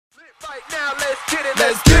get it,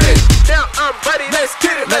 let's get it. Now I'm ready, let's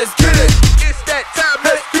get it, let's get it. It's that time,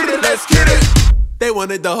 let's get it, let's get it. They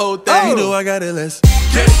wanted the whole thing. You know I got it, let's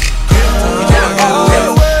get it.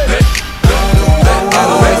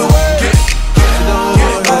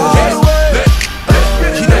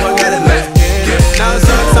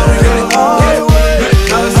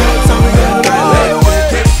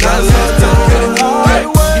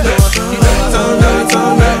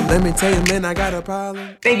 Let me tell you, man, I got a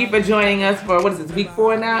problem. Thank you for joining us for, what is this, week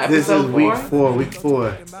 4 now? This is week four.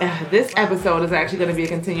 This episode is actually going to be a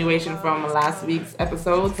continuation from last week's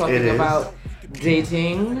episode, talking about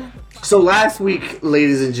dating. So last week,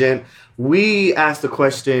 ladies and gent, we asked the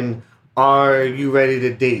question, are you ready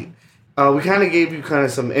to date? We kind of gave you kind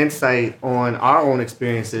of some insight on our own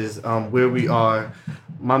experiences, where we are.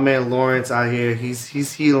 My man Lawrence out here,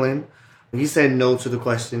 he's healing. He said no to the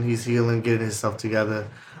question. He's healing, getting himself together.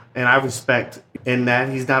 And I respect in that.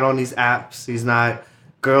 He's not on these apps. He's not...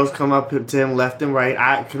 Girls come up to him left and right.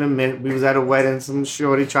 I can admit, we was at a wedding. Some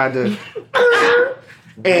shorty tried to...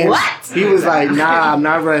 and what? He was like, nah, I'm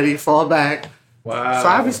not ready. Fall back. Wow. So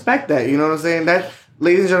I respect that. You know what I'm saying? That,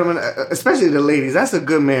 ladies and gentlemen, especially the ladies, that's a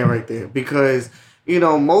good man right there. Because, you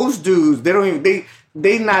know, most dudes, they don't even...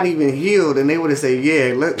 They not even healed, and they would have said,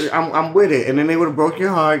 "Yeah, I'm with it," and then they would have broke your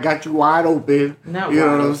heart, got you wide open. Not you know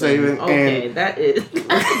wide what I'm open. saying? Okay, and, that is.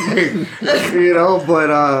 you know, but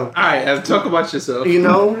all right, talk about yourself. You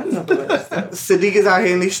know, Sadiq is out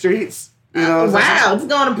here in these streets. You know, wow, it's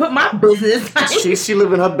going to put my business. she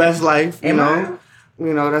living her best life. You Am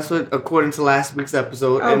know, that's what according to last week's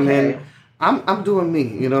episode. Okay. And then I'm doing me.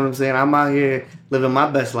 You know what I'm saying? I'm out here living my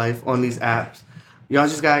best life on these apps. Y'all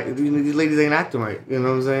just got, these ladies ain't acting right. You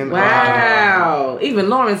know what I'm saying? Wow. Even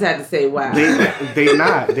Lawrence had to say wow. They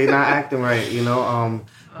not acting right, you know.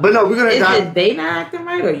 But no, we're going to... Is it they not acting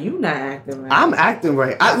right or you not acting right? I'm acting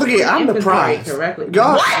right. I'm the prize. Correctly.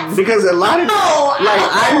 Y'all, what? Because a lot of...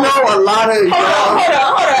 I know a lot of y'all... Hold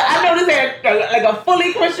on. I know this ain't like a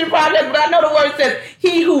fully Christian project, but I know the word says,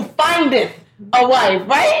 he who findeth a wife,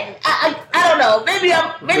 right? I don't know. Maybe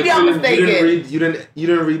I'm mistaken. You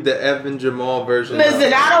didn't read the Evan Jamal version.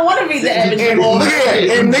 Listen, I don't want to read the Evan Jamal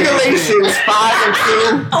version. In Galatians 5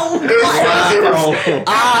 and 2,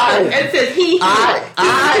 it says he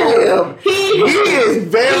is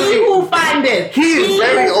very... He who findeth. He is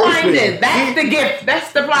very open. Findeth. That's the gift.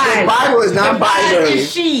 That's the prize. The Bible is non-binary. The prize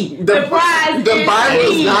is she. The prize is The Bible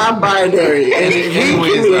is non-binary. And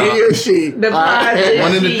he or she. The prize is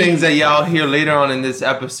one of the she. things that y'all hear later on in this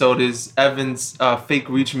episode is Evan's Fake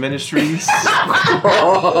Reach Ministries.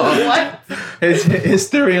 What? His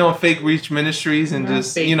theory on Fake Reach Ministries, and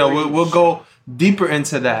just, you know, we'll go deeper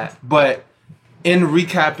into that. But in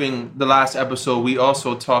recapping the last episode, we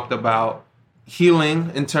also talked about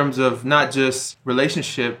healing in terms of not just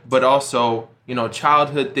relationship, but also, you know,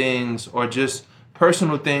 childhood things or just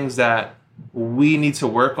personal things that we need to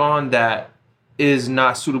work on that is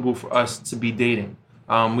not suitable for us to be dating.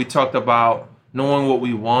 We talked about knowing what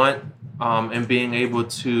we want and being able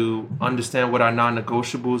to understand what our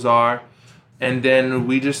non-negotiables are. And then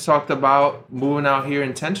we just talked about moving out here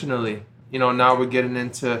intentionally. You know, now we're getting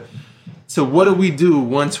into what do we do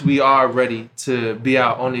once we are ready to be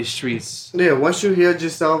out on these streets? Yeah, once you healed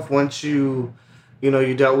yourself, once you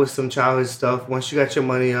dealt with some childhood stuff, once you got your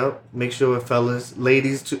money up, make sure, fellas,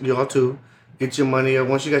 ladies, y'all too, get your money up.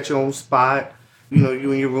 Once you got your own spot, you know,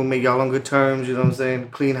 you and your roommate, y'all on good terms, you know what I'm saying?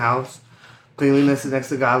 Clean house. Cleanliness is next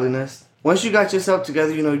to godliness. Once you got yourself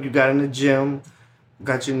together, you know, you got in the gym,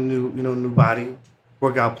 got your new body,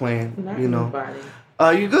 workout plan, you know.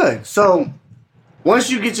 You good. So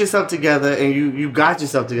once you get yourself together and you got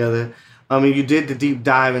yourself together, you did the deep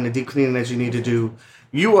dive and the deep cleaning that you need to do,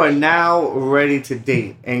 you are now ready to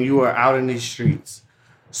date and you are out in these streets.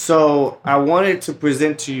 So I wanted to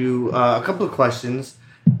present to you a couple of questions.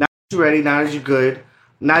 Now that you're ready, now that you're good,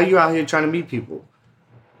 now you're out here trying to meet people.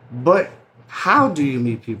 But how do you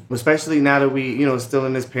meet people? Especially now that we, you know, still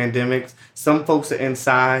in this pandemic. Some folks are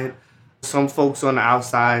inside, some folks on the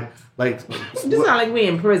outside. Like, it's not like we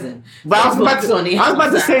in prison. But I was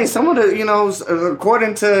about to say, some of the, you know,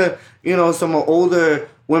 according to, you know, some older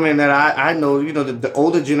women that I know, you know, the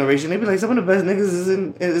older generation, they be like, some of the best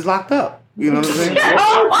niggas is locked up. You know what I'm saying?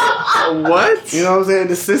 What? You know what I'm saying?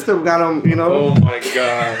 The system got them, you know. Oh my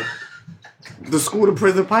God. The school to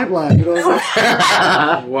prison pipeline, you know what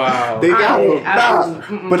I'm saying? Wow. They got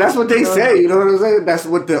them. But that's what they say, you know what I'm saying? That's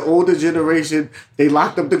what the older generation, they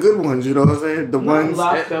locked up the good ones, you know what I'm saying? The ones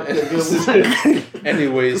locked up the good ones.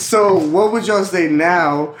 Anyways. So what would y'all say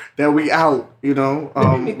now that we out, you know?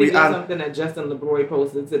 We got something that Justin LeBroy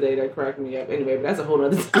posted today that cracked me up. Anyway, but that's a whole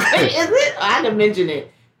other time. Is it? I had to mention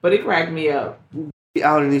it. But it cracked me up.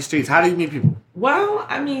 Out in these streets, how do you meet people? Well,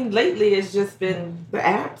 I mean, lately it's just been the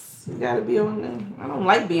apps. You gotta be on them. I don't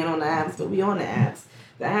like being on the apps, but we on the apps.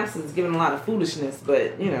 The apps is giving a lot of foolishness,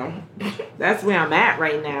 but, you know, that's where I'm at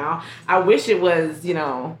right now. I wish it was, you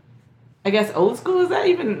know, I guess old school, is that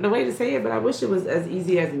even the way to say it? But I wish it was as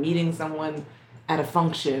easy as meeting someone at a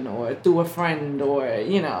function or through a friend or,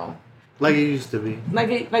 you know. Like it used to be. Like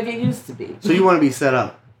it used to be. So you want to be set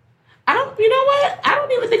up? You know what? I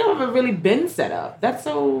don't even think I've ever really been set up. That's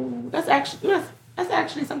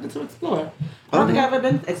actually something to explore. I don't think I've ever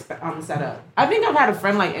been set up. I think I've had a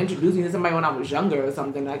friend like introduce me to somebody when I was younger or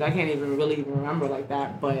something. Like I can't even really remember like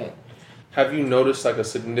that. But have you noticed like a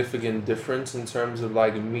significant difference in terms of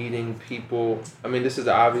like meeting people? I mean, this is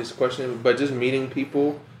the obvious question, but just meeting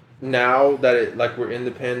people now that we're in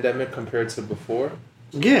the pandemic compared to before?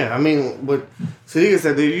 Yeah, I mean, what Sadiqa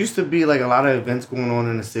said, there used to be like a lot of events going on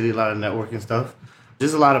in the city, a lot of networking stuff.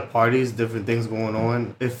 Just a lot of parties, different things going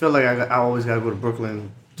on. It felt like I always got to go to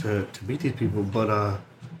Brooklyn to meet these people, but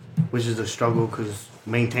which is a struggle because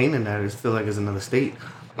maintaining that is feel like it's another state.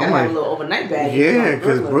 I'm like a little overnight bag. Yeah,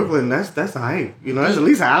 because Brooklyn, that's a hike. You know, that's at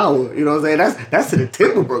least an hour. You know what I'm saying? That's to the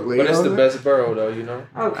tip of Brooklyn. But it's the best borough, though. You know.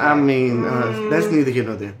 Okay. I mean, that's neither here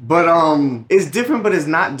nor there. But it's different, but it's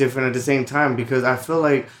not different at the same time because I feel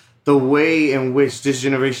like the way in which this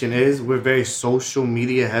generation is, we're very social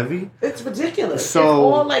media heavy. It's ridiculous. So, it's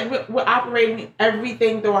all like we're operating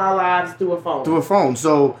everything through our lives through a phone. Through a phone.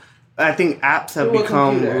 So I think apps have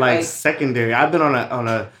become like secondary. I've been on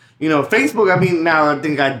a you know, Facebook, I mean, now I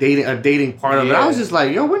think a dating part of it. I was just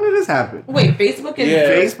like, yo, when did this happen? Wait, Facebook is... Yeah,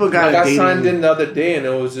 Facebook got I signed in the other day and it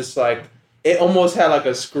was just like, it almost had like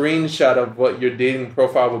a screenshot of what your dating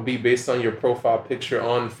profile would be based on your profile picture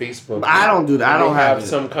on Facebook. I don't do that. I don't have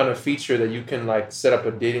some kind of feature that you can like set up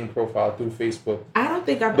a dating profile through Facebook. I don't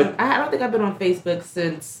think I've been on Facebook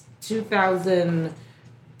since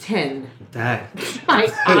 2010.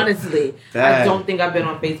 Like, honestly, I don't think I've been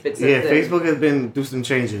on Facebook since then. Facebook has been through some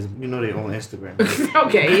changes. You know they own Instagram.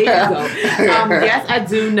 Okay, here you go. Yes, I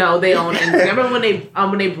do know they own Instagram. Remember when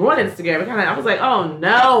they brought Instagram? I was like, oh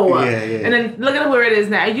no. Yeah. And then look at where it is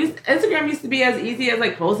now. Instagram used to be as easy as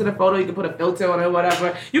like posting a photo. You could put a filter on it or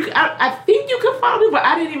whatever. I think you could follow people.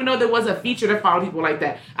 I didn't even know there was a feature to follow people like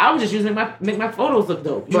that. I was just using make my photos look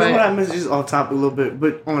dope. You know what I miss? Just off topic a little bit,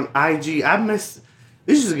 but on IG, I miss.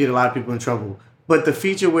 This used to get a lot of people in trouble. But the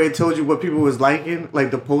feature where it told you what people was liking, like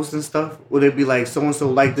the posts and stuff, where they'd be like, so-and-so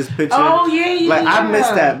liked this picture. Oh, yeah. Like, I miss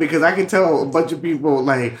that because I can tell a bunch of people,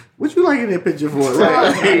 like, what you liking that picture for?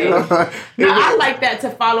 Like, you know, I like that to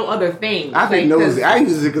follow other things. I think nosy. I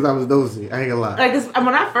used it because I was nosy. I ain't gonna lie. Like,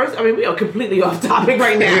 we are completely off topic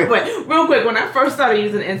right now, but real quick, when I first started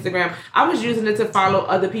using Instagram, I was using it to follow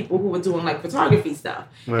other people who were doing, like, photography stuff.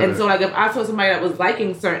 Right. And so, like, if I saw somebody that was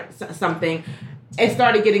liking something, it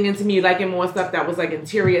started getting into me liking more stuff that was like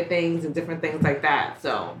interior things and different things like that.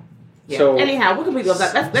 So, yeah. So, anyhow, what can we go?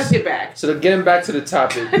 Let's get back. So, getting back to the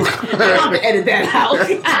topic, I have to edit that out.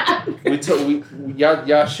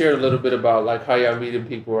 Y'all shared a little bit about like how y'all meeting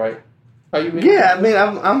people, right? How you meet? Yeah, I mean,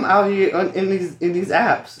 I'm out here in these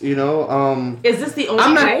apps. You know, is this the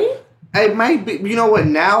only way? It might be. You know what?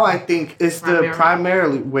 Now I think it's the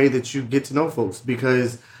primarily way that you get to know folks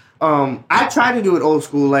because I try to do it old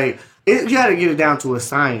school, like. You gotta get it down to a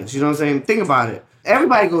science, you know what I'm saying? Think about it.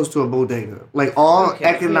 Everybody goes to a bodega. Like, all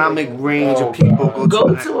economic range of people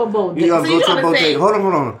go to a bodega. You go to a bodega.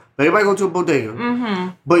 Hold on. But everybody go to a bodega. Mm-hmm.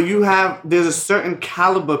 But there's a certain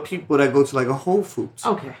caliber of people that go to, like, a Whole Foods.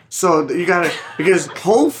 Okay. So, you gotta, because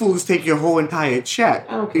Whole Foods take your whole entire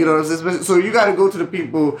check. Okay. You know what I'm saying? So, you gotta go to the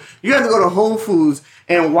people, you have to go to Whole Foods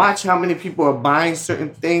and watch how many people are buying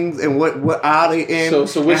certain things and what aisle they in.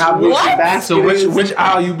 So which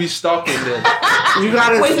aisle you be stalking then? You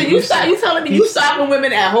gotta. Wait, so you telling me you stalking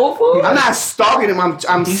women at Whole Foods? I'm not stalking them.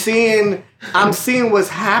 I'm seeing what's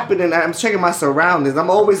happening. I'm checking my surroundings. I'm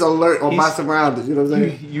always alert on my surroundings. You know what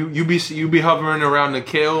I'm saying? You be hovering around the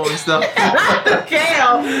kale and stuff. Not the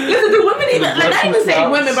kale. Listen, do women even? Like, I even say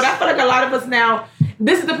women, but I feel like a lot of us now.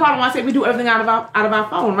 This is the problem. Why I say we do everything out of our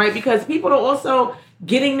phone, right? Because people are also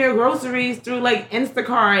getting their groceries through like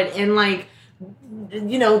Instacart and like,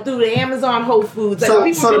 you know, through the Amazon Whole Foods.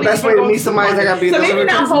 Like, so the best way to meet somebody is I gotta be a delivery person. So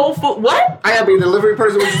maybe not Whole Foods. What? I gotta be a delivery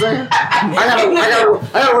person. What you saying? I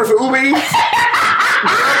gotta work for Uber Eats.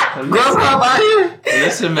 Grubhub out here.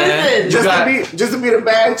 Listen, man. Just to be the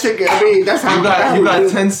bad chicken. I mean, that's how you got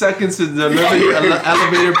 10 seconds to deliver your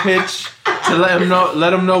elevator pitch to let them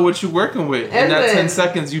know what you're working with. In that 10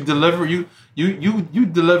 seconds, you deliver you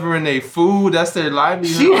delivering a food. That's their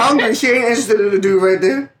livelihood. She hungry. She ain't interested in the dude right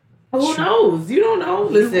there. Who knows? You don't know.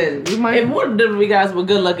 Listen, if more delivery guys were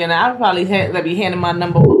good looking, I'd probably be handing my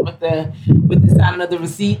number with the signing of the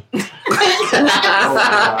receipt.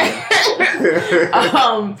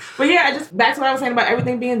 But yeah, just back to what I was saying about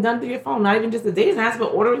everything being done through your phone. Not even just the dating apps,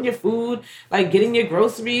 but ordering your food, like getting your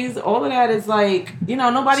groceries. All of that is like,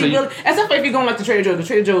 nobody really. Except for if you're going like to Trader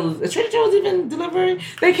Joe's. Is Trader Joe's even delivering?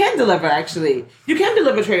 They can deliver actually. You can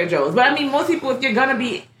deliver Trader Joe's, but I mean, most people, if you're gonna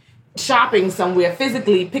be shopping somewhere,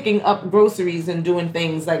 physically picking up groceries and doing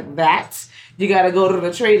things like that, you gotta go to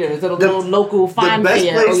the traders or the little local fine fair or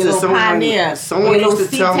your little pioneer or your little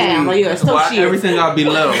C-town or your associates. Everything gotta be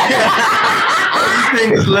little.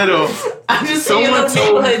 Everything is little. I'm just saying little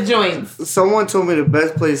neighborhood joints. Someone told me the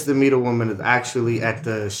best place to meet a woman is actually at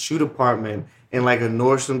the shoe department in like a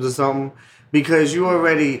Nordstrom's or something, because you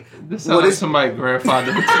already. This sounds like somebody's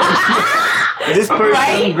grandfather. This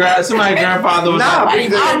person, right? Somebody's grandfather was like, I'm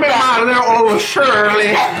in my little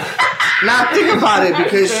Shirley. Now think about it,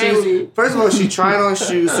 because first of all, she's trying on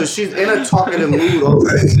shoes, so she's in a talkative mood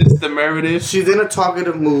already. It's the narrative. She's in a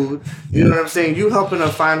talkative mood. You know what I'm saying? You helping her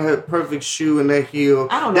find her perfect shoe and that heel.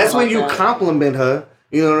 That's when you compliment her.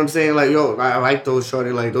 You know what I'm saying? Like, yo, I like those,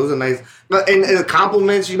 shorty. Like, those are nice. And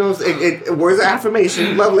compliments, words of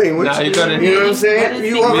affirmation, love language. Nah, you know what I'm saying?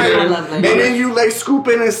 You already, and then you like scoop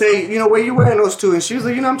in and say, where you wearing those to? And she was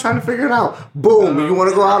like, I'm trying to figure it out. Boom. You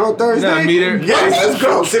want to go out on Thursday? You gotta meet her. Yes, let's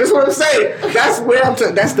go. See, that's what I'm saying. That's where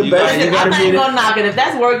that's the best. I'm not gonna knock it. If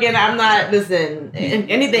that's working, I'm not. Listen,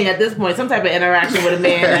 anything at this point, some type of interaction with a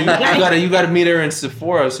man. You gotta meet her in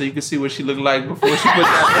Sephora so you can see what she looked like before she put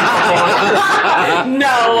that makeup on.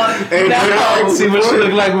 No. See what she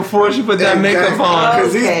looked like before she put that makeup on.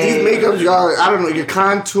 Because these makeups, y'all, I don't know, your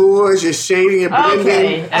contours, your shading, your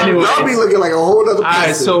blending. Anyway, y'all be looking like a whole other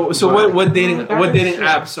person. All right, so what dating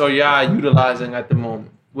apps are y'all utilizing at the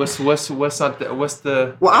moment? What's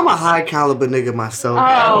the? Well, I'm a high caliber nigga myself.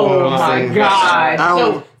 Oh my god!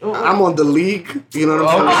 I'm on the league. You know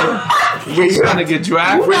what I'm saying? You're trying to get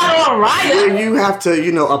drafted. Where you have to,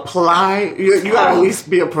 apply. You gotta at least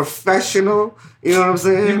be a professional. You know what I'm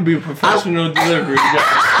saying? You can be a professional delivery.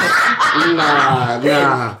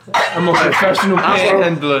 Nah. I'm a professional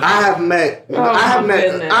panhandler. I have met.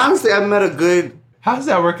 Honestly, I've met a good. How's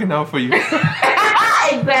that working out for you?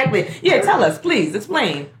 Exactly. Yeah, tell us, please.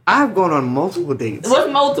 Explain. I've gone on multiple dates.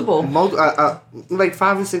 What's multiple? Like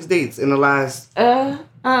 5 or 6 dates in the last. It's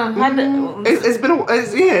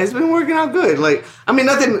been working out good. Like, I mean,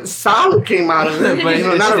 nothing solid came out of it, but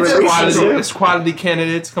not a relationship. It's quality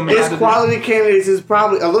candidates coming out of it. It's quality candidates. Is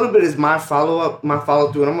probably a little bit is my follow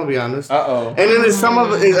through, and I'm gonna be honest. And then there's some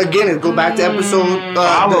of it again. It go back to episode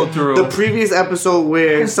the previous episode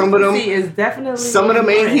where some of them ain't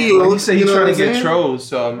healed. You say you're trying to get trolls,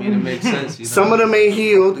 so I mean it makes sense. Some of them ain't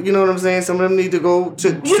healed. You know what I'm saying? Some of them need to go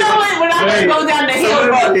to. You know what? We're not gonna go down the hill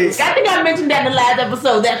road. I think I mentioned that in the last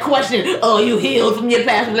episode. That question, you healed from your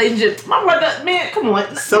past relationship. My brother, man, come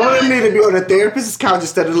on. Some of them need to be on the therapist's couch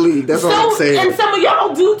instead of the league. That's what I'm saying. And some of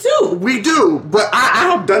y'all do too. We do, but I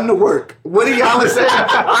have done the work. What do y'all say?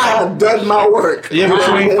 I have done my work. Yeah, but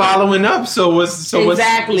you ain't following up.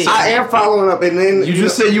 Exactly. I am following up, and then you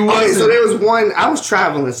just said you wasn't. Okay, so there was one. I was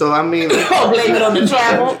traveling, so I mean, blame it on the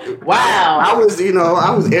travel. Wow. I was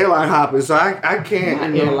airline hopping, so I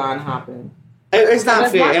can't. Airline hopping. It's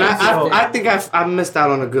not fair, and I think I missed out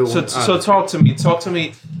on a good one. So talk to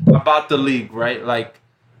me about the league, right? Like,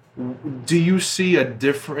 do you see a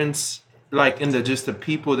difference, like in just the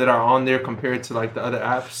people that are on there compared to like the other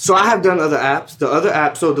apps? So I have done other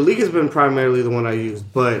apps. So the league has been primarily the one I use,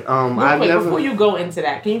 but before you go into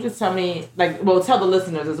that, can you just tell me, tell the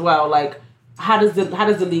listeners as well, like how does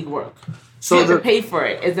the league work? So you have to pay for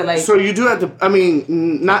it. Is it like? So you do have to. I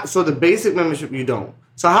mean, not so the basic membership you don't.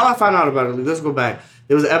 So how I found out about it, let's go back.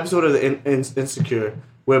 There was an episode of the Insecure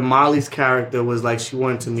where Molly's character was like she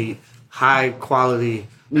wanted to meet high quality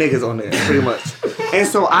niggas on there, pretty much. And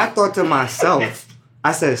so I thought to myself,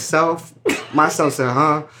 I said, myself said,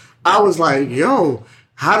 huh? I was like, yo,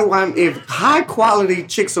 if high quality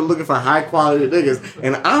chicks are looking for high quality niggas,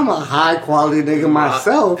 and I'm a high quality nigga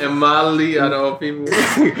myself. And Molly out of all people.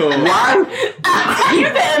 Why? You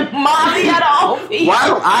said Molly out of all people. Why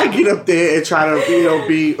don't I get up there and try to,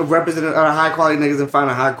 be a representative of high quality niggas and find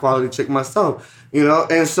a high quality chick myself?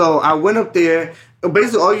 And so I went up there.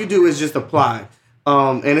 Basically, all you do is just apply.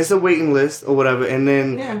 And it's a waiting list or whatever, and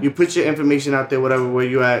then you put your information out there, whatever, where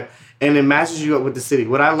you at, and it matches you up with the city.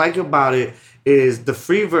 What I like about it is the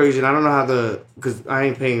free version. I don't know because I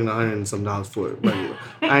ain't paying $100 and some for it. But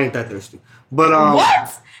I ain't that thirsty. But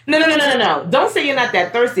what? No. Don't say you're not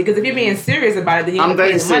that thirsty, because if you're being serious about it, then you're I'm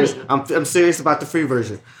very serious. I'm serious about the free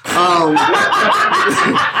version.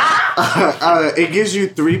 It gives you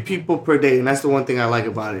 3 people per day, and that's the one thing I like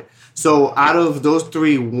about it. So out of those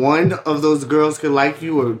 3, one of those girls could like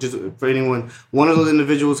you, or just for anyone, one of those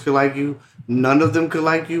individuals could like you. None of them could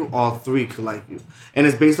like you. All 3 could like you, and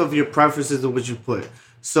it's based off your preferences of what you put.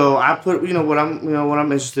 So I put, what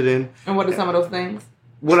I'm interested in. And what are some of those things?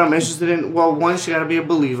 What I'm interested in, well, one, she gotta be a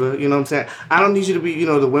believer, you know what I'm saying? I don't need you to be,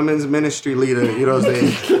 the women's ministry leader, you know what I'm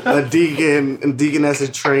saying? A deacon and deaconess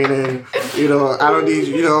in training, I don't need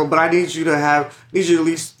you, but I need you to at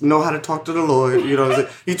least know how to talk to the Lord, you know what I'm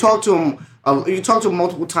saying? You talk to him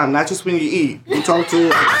multiple times, not just when you eat. You talk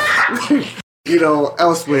to him,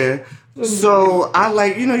 elsewhere. So I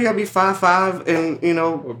like, you gotta be 5'5"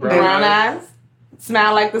 and, brown eyes,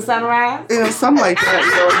 smile like the sunrise. Something like that,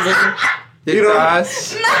 you know what I'm saying?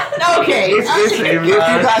 Thighs. Okay. If you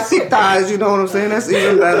got thick thighs, you know what I'm saying? That's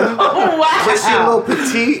even better. Oh, wow. But she a little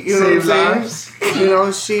petite, you know what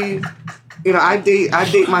I'm saying? I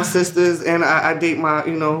date my sisters and I date my,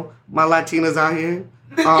 my Latinas out here.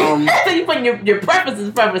 So you putting your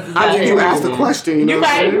preferences out here. You asked the question, you know what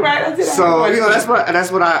I'm saying? You're right. So,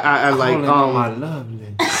 that's what I like. My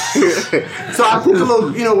lovely. So I put a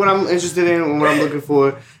little, what I'm interested in and what I'm looking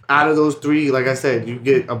for. Out of those 3, like I said, you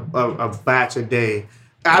get a batch a day.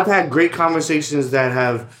 I've had great conversations that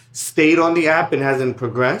have stayed on the app and hasn't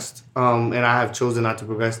progressed. And I have chosen not to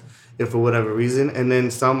progress it for whatever reason. And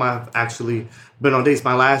then some I've actually been on dates.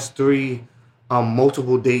 My last 3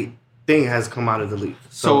 multiple date thing has come out of the league.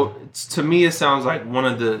 So to me, it sounds like one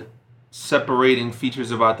of the separating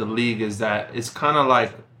features about the league is that it's kind of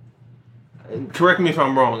like, correct me if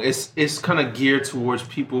I'm wrong, it's kind of geared towards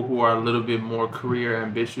people who are a little bit more career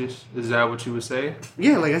ambitious. Is that what you would say?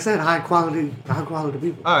 Yeah, like I said, high quality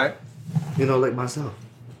people. All right. Like myself.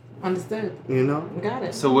 Understood. Got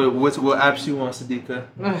it. So what apps you want, Sadiqa?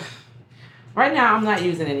 Right now, I'm not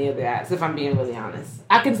using any of the apps, if I'm being really honest.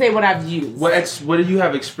 I can say what I've used. What do you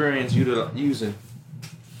have experience using?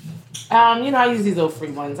 I use these little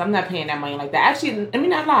free ones. I'm not paying that money like that. Actually, I mean,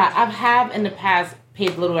 not lie. I have in the past paid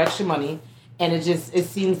a little extra money, and it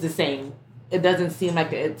seems the same. It doesn't seem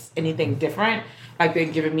like it's anything different. Like they're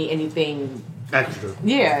giving me anything extra.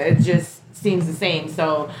 Yeah, it just seems the same.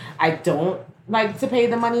 So I don't like to pay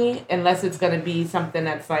the money unless it's gonna be something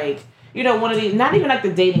that's like, one of these. Not even like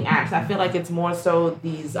the dating apps. I feel like it's more so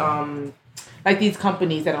these like these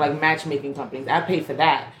companies that are like matchmaking companies. I pay for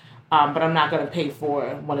that. But I'm not going to pay for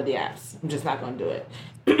one of the apps. I'm just not going to do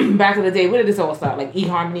it. Back in the day, where did this all start? Like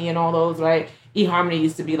eHarmony and all those, right? eHarmony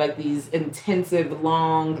used to be like these intensive,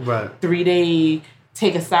 long, 3-day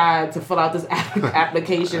take aside to fill out this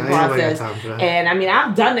application process. And I mean,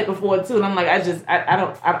 I've done it before too. And I'm like, I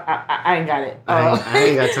ain't got it. I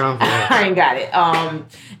ain't got time for that. I ain't got it.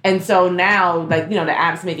 And so now, like, the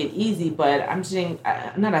apps make it easy, but I'm just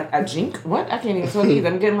not a jink. What? I can't even talk either.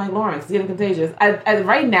 I'm getting like Lawrence, getting contagious.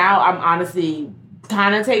 Right now, I'm honestly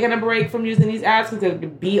kind of taking a break from using these apps because it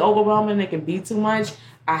can be overwhelming. It can be too much.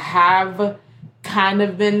 I have kind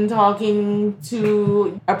of been talking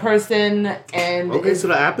to a person and okay, so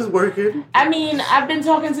the app is working. I mean, I've been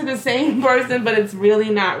talking to the same person, but it's really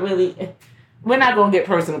not really. We're not gonna get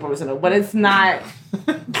personal, but it's not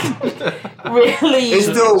really. It's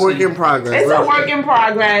still a work in progress. It's a work in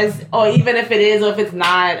progress, or even if it is, or if it's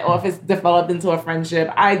not, or if it's developed into a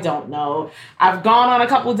friendship, I don't know. I've gone on a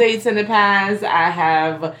couple dates in the past. I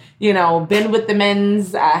have, been with the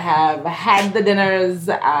men's. I have had the dinners.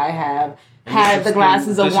 I have had the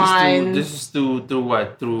glasses of wine. This is through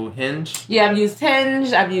what? Through Hinge? Yeah, I've used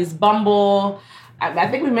Hinge. I've used Bumble. I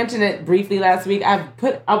think we mentioned it briefly last week. I've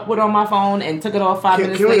put Upward on my phone and took it off 5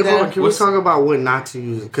 minutes later. Can we talk about what not to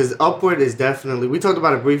use? Because Upward is definitely, we talked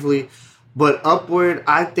about it briefly, but Upward,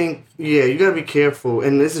 I think, you got to be careful.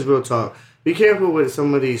 And this is real talk. Be careful with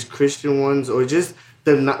some of these Christian ones or just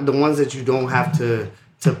the ones that you don't have to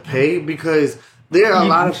pay, because there are a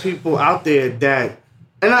lot of people out there that,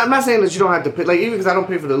 and I'm not saying that you don't have to pay, like, even because I don't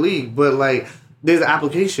pay for the league, but, like, there's an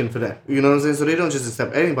application for that. You know what I'm saying? So they don't just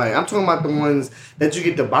accept anybody. I'm talking about the ones that you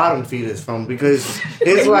get the bottom feeders from, because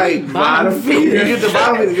it's like bottom feeders. You get the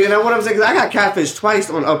bottom feeders. You know what I'm saying? Because I got catfish twice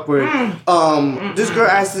on Upward. This girl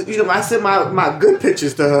asked, I sent my good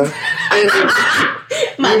pictures to her. And,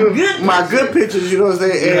 my good pictures, you know what I'm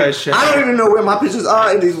saying? And I don't even know where my pictures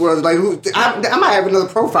are in these worlds. Like, I might have another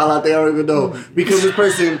profile out there I don't even know, because this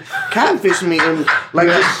person catfished me and like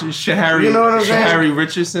Shahari, you know what I'm saying? Shahari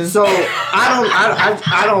Richardson. So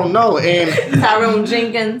I don't know, and Tyrone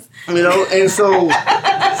Jenkins, and so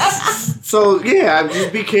yeah,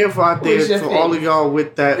 just be careful out there for all of y'all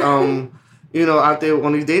with that, out there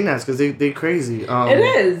on these dating apps, because they crazy. It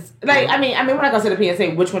is like I mean we're not gonna sit up here and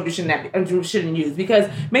say which one you shouldn't use, because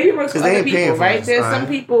maybe it works for other people, right? There's some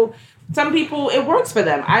people some people, it works for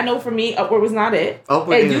them. I know for me, Upward was not it.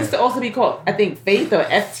 Upward, it used to also be called, I think, Faith or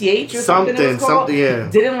FTH or something. Something, yeah.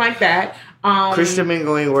 Didn't like that. Christian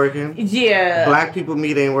Mingle ain't working. Yeah. Black People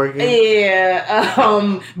Meet ain't working.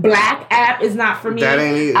 Yeah. Black app is not for me. That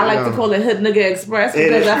ain't, I like to call it Hood Nigga Express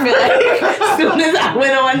because I feel like as soon as I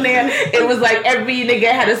went on there, it was like every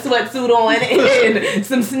nigga had a sweatsuit on and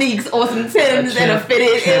some sneaks or some Timbs and a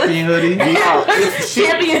fitted champion hoodie.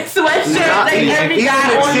 Champion sweatshirt. Like every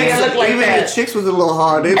guy on there looked like even that. The chicks was a little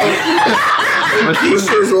hard. They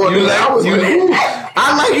t-shirts on there. I was like, ooh.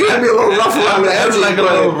 I like you to be a little rough around the edges. Like a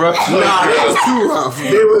little rough. Nah, they was too rough.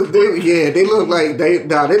 They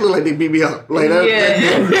look like they beat me up. Like that.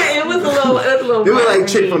 Yeah, it was a little. They look like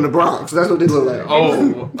chick from the Bronx. That's what they look like.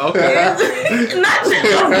 Oh, okay. Not chick.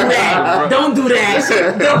 Don't do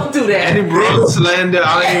that. Don't do that. Any Bronx slander,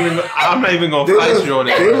 I'm not even gonna fight you on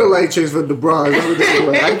it. They look like chicks from the Bronx. That's what they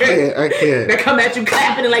look like. I can't. They come at you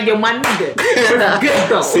clapping it like you're my nigga. Good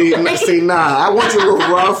though. See, nah. I want you a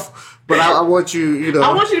little rough. But I want you know.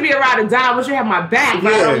 I want you to be a ride or die. I want you to have my back.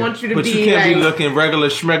 But I don't want you to be. But you can't like, be looking regular,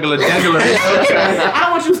 schmegular, degular. I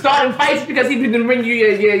don't want you starting fights because he didn't bring you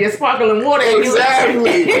your sparkling water.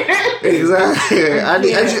 Exactly.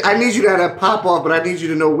 I need you to have that pop off, but I need you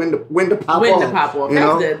to know when to pop off. When to pop off.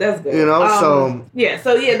 That's good. You know,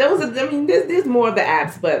 there's more of the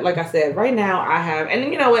apps, but like I said, right now I have,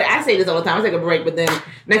 and you know what, I say this all the time. I take a break, but then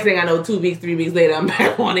next thing I know, 2 weeks, 3 weeks later, I'm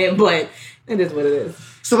back on it. But it is what it is.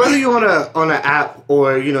 So whether you're on an app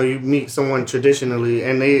or you meet someone traditionally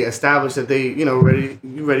and they establish that they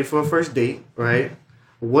ready for a first date, right?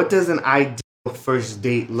 What does an ideal first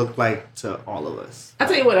date look like to all of us? I'll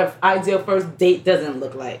tell you what an ideal first date doesn't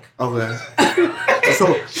look like. Okay.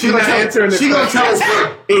 So she gonna tell us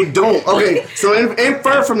what it don't. Okay. So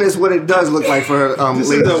infer from this what it does look like for her. This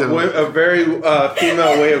is a very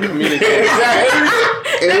female way of communicating.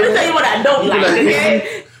 Exactly. Let me tell you what I don't like.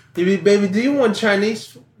 Okay. Baby, do you want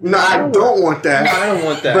Chinese? No, I don't want that. No, I don't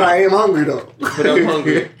want that. But I am hungry though. But I'm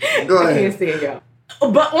hungry. Go ahead. I can't stand y'all.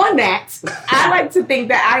 But on that, I like to think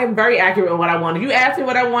that I am very accurate with what I want. If you ask me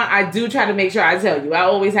what I want, I do try to make sure I tell you. I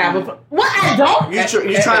always have a... What? I don't?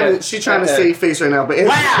 She's trying to save face right now, but wow.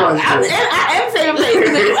 I am saving face.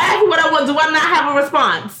 Because if you ask me what I want, do I not have a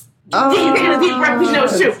response? You take a deep breath because you know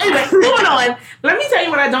it's true. Anyway, moving on. Let me tell you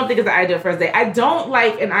what I don't think is the ideal first date. I don't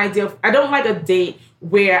like a date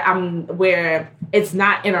where it's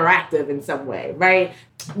not interactive in some way, right?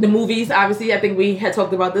 The movies, obviously, I think we had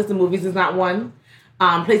talked about this. The movies is not one.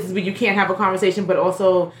 Places where you can't have a conversation, but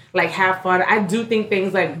also like have fun. I do think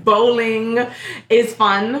things like bowling is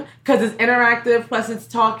fun because it's interactive, plus it's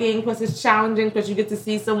talking, plus it's challenging, plus you get to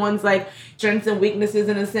see someone's like strengths and weaknesses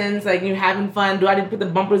in a sense. Like you're having fun. Do I need to put the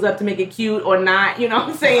bumpers up to make it cute or not? You know what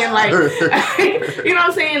I'm saying? Like, you know what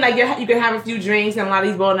I'm saying? Like you can have a few drinks, and a lot of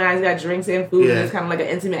these bowling alleys got drinks and food, and it's kind of like an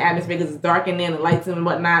intimate atmosphere because it's dark in there and the lights and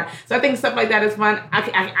whatnot. So I think stuff like that is fun.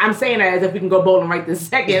 I'm saying that as if we can go bowling right this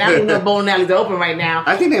second. I don't even know if bowling alleys are open right now.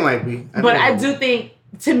 I think they might be. I do think,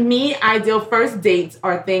 to me, ideal first dates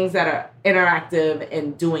are things that are interactive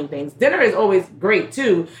and doing things. Dinner is always great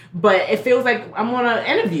too, but it feels like I'm on an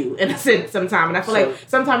interview in a sense sometimes. And I feel like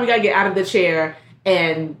sometimes we gotta get out of the chair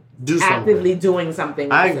and actively doing something.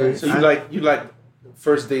 I agree. So you like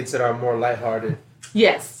first dates that are more lighthearted?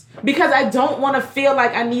 Yes. Because I don't want to feel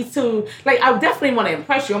like I need to, like, I definitely want to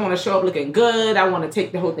impress you. I want to show up looking good. I want to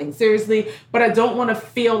take the whole thing seriously. But I don't want to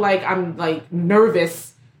feel like I'm, like,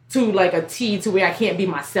 nervous to, like, a T to where I can't be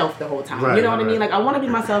myself the whole time. You know what I mean? Like, I want to be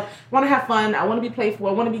myself. I want to have fun. I want to be playful.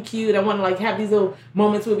 I want to be cute. I want to, like, have these little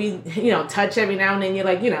moments where we, touch every now and then. You're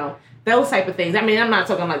like, those type of things. I mean, I'm not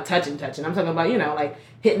talking, like, touching. I'm talking about, like,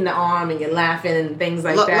 hitting the arm and you're laughing and things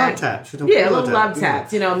like that. Love taps. Little love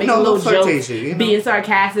taps. Making little jokes, being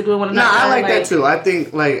sarcastic with one another. No, I like that too. I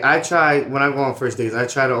think, like, when I go on first dates, I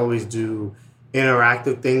try to always do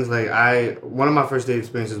interactive things. Like, one of my first date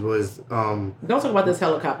experiences was... Don't talk about this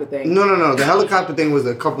helicopter thing. No. The helicopter thing was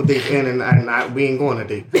a couple dates in, and we ain't going on a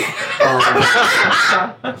date. Because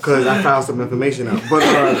I found some information out.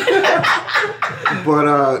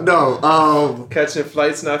 But no. Catching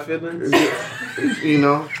flights, not feelings?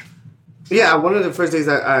 Yeah, one of the first days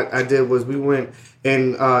I did was we went,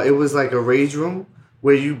 and it was like a rage room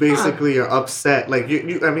where you basically are upset. Like,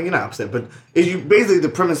 you're not upset, but basically the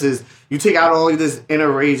premise is you take out all of this inner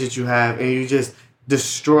rage that you have and you just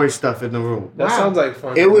destroy stuff in the room. That sounds like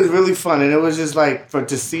fun. It was really fun, and it was just like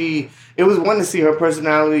it was one to see her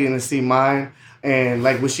personality and to see mine, and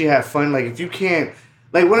like, would she have fun? Like, if you can't,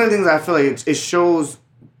 like, one of the things I feel like it shows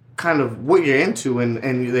kind of what you're into and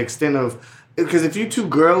the extent of, because if you're too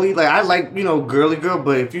girly, like, I like, girly girl,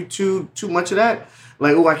 but if you too much of that,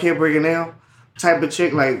 like, oh, I can't break a nail. type of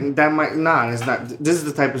chick, like, that might, it's not, this is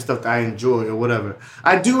the type of stuff that I enjoy or whatever.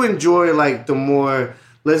 I do enjoy, like, the more,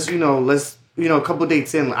 a couple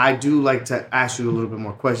dates in, I do like to ask you a little bit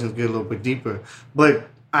more questions, get a little bit deeper. But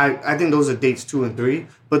I think those are dates 2 and 3.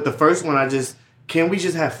 But the first one, can we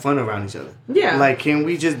just have fun around each other? Yeah. Like,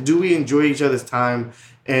 do we enjoy each other's time,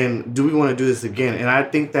 and do we want to do this again? And I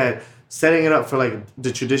think that setting it up for, like,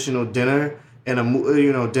 the traditional dinner and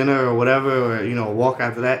dinner or whatever, or, a walk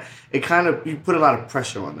after that, it kind of, you put a lot of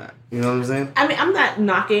pressure on that. You know what I'm saying? I mean, I'm not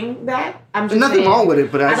knocking that. I'm just nothing saying, wrong with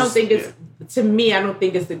it, but I don't think it's, to me, I don't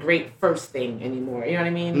think it's the great first thing anymore. You know what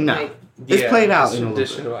I mean? No. Like, it's played out in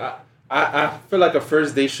traditional. I feel like a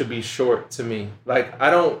first date should be short to me. Like,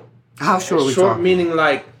 I don't... How short are we Short talking? meaning,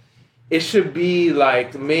 like, it should be,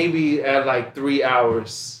 like, maybe at, like, 3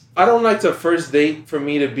 hours. I don't like the first date for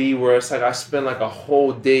me to be where it's like I spend like a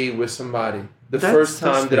whole day with somebody the first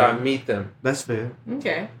time that I meet them. That's fair.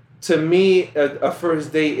 Okay. To me, a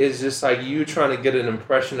first date is just like you trying to get an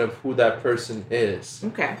impression of who that person is.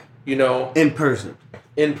 Okay. In person.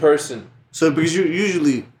 In person. So because you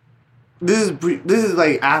usually, this is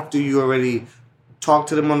like after you already talk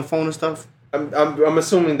to them on the phone and stuff. I'm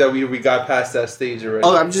assuming that we got past that stage already.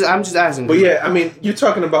 Oh, I'm just asking. But yeah, I mean, you're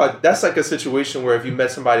talking about, that's like a situation where if you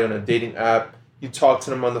met somebody on a dating app, you talk to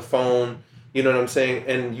them on the phone, you know what I'm saying,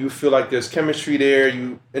 and you feel like there's chemistry there,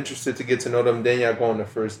 you interested to get to know them, then y'all go on the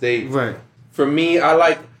first date. Right. For me, I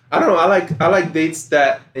like dates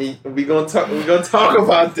that, and we're gonna talk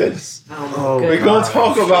about this. We're gonna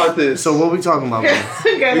talk about this. So what we talking about?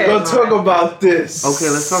 We're gonna talk about this. Okay,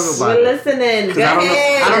 let's talk about it. We're listening. Go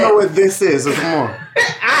ahead. I don't know what this is, so come on.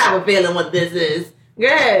 I have a feeling what this is.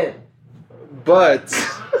 Good. But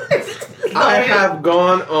I have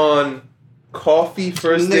gone on coffee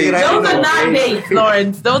first dates. Those are not dates,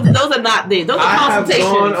 Lawrence. Those are not dates. Those are consultations. I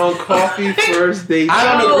have gone on coffee first dates.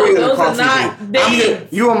 I don't agree with the coffee date. Those are not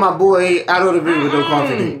dates. You and my boy, I don't agree with no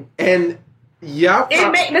coffee date. And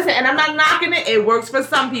listen, and I'm not knocking it. It works for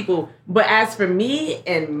some people, but as for me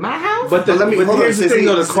in my house, but here's the thing: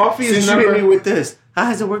 the coffee is never. You hit me with this. How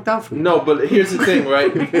has it worked out for you? No, but here's the thing,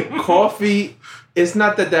 right? Coffee. It's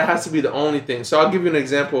not that has to be the only thing. So I'll give you an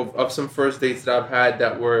example of some first dates that I've had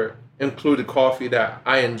that were included coffee that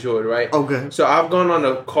I enjoyed, right? Okay. So I've gone on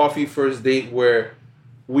a coffee first date where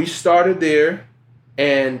we started there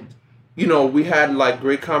and, we had like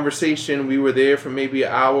great conversation. We were there for maybe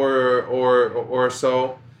an hour or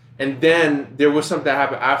so. And then there was something that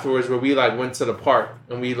happened afterwards where we like went to the park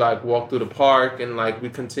and we like walked through the park and like we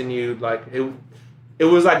continued like it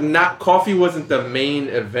was like not coffee wasn't the main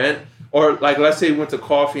event. Or like let's say we went to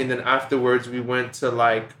coffee and then afterwards we went to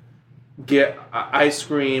like get ice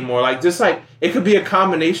cream or like just like it could be a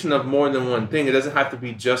combination of more than one thing. It doesn't have to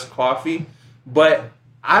be just coffee. But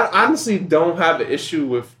I honestly don't have an issue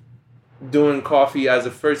with doing coffee as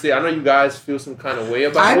a first date. I know you guys feel some kind of way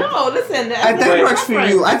about it. I know, listen. That works for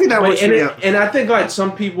you. I think that works for you. And I think like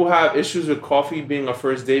some people have issues with coffee being a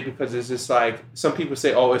first date because it's just like some people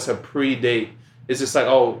say, oh, it's a pre-date. It's just like,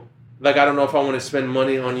 oh, like, I don't know if I want to spend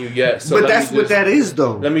money on you yet. So but that's what that is,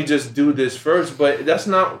 though. Let me just do this first. But that's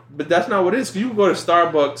not what it is. Because you can go to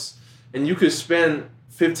Starbucks and you could spend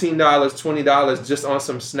 $15, $20 just on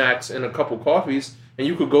some snacks and a couple coffees. And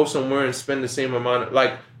you could go somewhere and spend the same amount,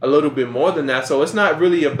 like a little bit more than that. So it's not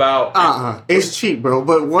really about... It's cheap, bro.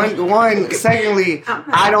 But secondly,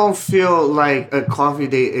 I don't feel like a coffee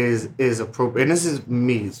date is appropriate. And this is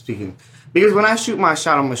me speaking. Because when I shoot my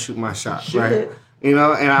shot, I'm going to shoot my shot, right? And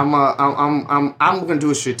I'm gonna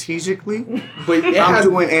do it strategically, but I'm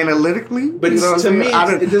doing analytically. But to me,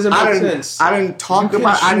 it doesn't make sense. I didn't talk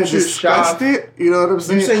about. I didn't discuss it. You know what I'm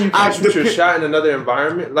saying? You saying you can't shoot your shot in another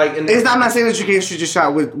environment, like I'm not saying that you can't shoot your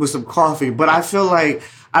shot with some coffee, but I feel like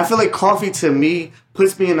coffee to me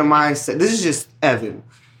puts me in the mindset. This is just Evan.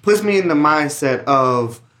 Puts me in the mindset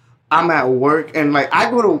of I'm at work and like I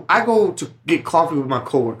go to get coffee with my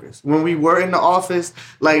coworkers. When we were in the office,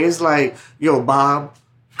 like it's like, yo, Bob,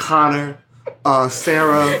 Connor,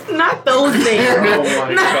 Sarah. Not those names. Oh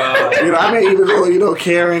my God. I may even go,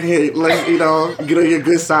 Karen, hey, let's, get on your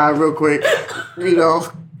good side real quick.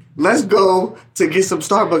 Let's go to get some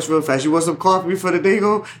Starbucks real fast. You want some coffee before the day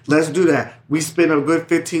go? Let's do that. We spend a good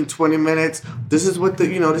 15, 20 minutes. This is what this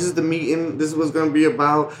is the meeting. This is what's going to be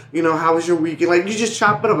about. How was your weekend? Like, you just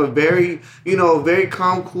chop it up. A very, very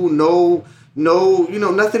calm, cool, no,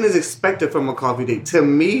 nothing is expected from a coffee date. To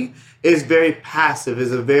me, it's very passive.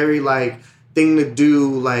 It's a very, like, thing to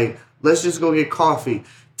do. Like, let's just go get coffee.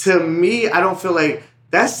 To me, I don't feel like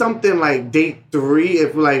That's something like date 3,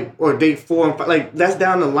 if like, or date 4 and 5. Like, that's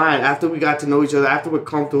down the line after we got to know each other, after we're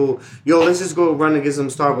comfortable. Yo, let's just go run and get some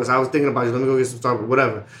Starbucks. I was thinking about you. Let me go get some Starbucks,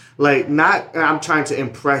 whatever. Like, not, I'm trying to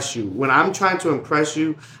impress you. When I'm trying to impress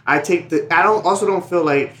you, I don't feel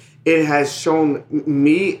like it has shown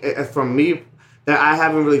me, from me, that I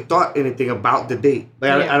haven't really thought anything about the date.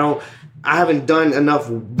 Like, I haven't done enough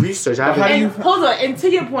research. Hold on, and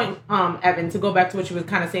to your point, Evan, to go back to what you were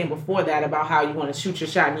kind of saying before that about how you want to shoot your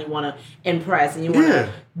shot and you want to impress and you want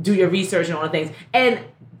to do your research and all the things. And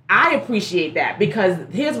I appreciate that, because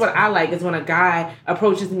here's what I like is when a guy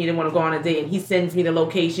approaches me to want to go on a date and he sends me the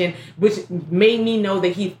location, which made me know that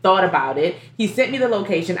he thought about it. He sent me the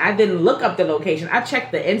location. I didn't look up the location. I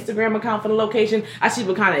checked the Instagram account for the location. I see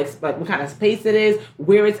what kind of space it is,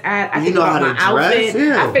 where it's at. I figure out my outfit.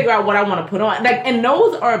 Yeah. I figure out what I want to put on. Like, and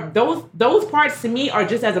those parts to me are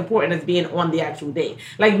just as important as being on the actual date.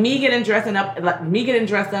 Like me getting dressed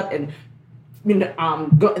up and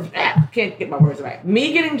can't get my words right.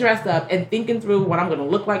 Me getting dressed up and thinking through what I'm going to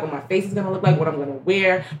look like, what my face is going to look like, what I'm going to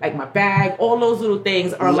wear, like my bag, all those little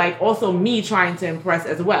things are like also me trying to impress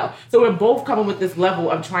as well. So we're both coming with this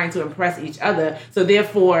level of trying to impress each other. So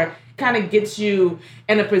therefore, kind of gets you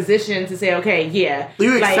in a position to say, okay, yeah,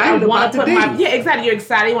 you're like excited I want to put about the date. Yeah, exactly. You're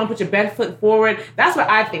excited. You want to put your best foot forward. That's what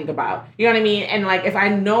I think about. You know what I mean? And like, if I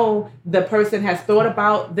know the person has thought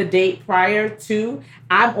about the date prior to,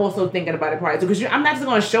 I'm also thinking about it prior to, because I'm not just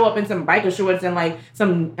going to show up in some biker shorts and like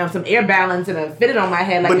some Air Balance and a fitted on my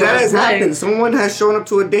head. Like, but that has happened. Someone has shown up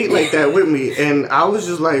to a date like that with me, and I was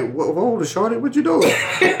just like, "Whoa, the shorty, what you doing?"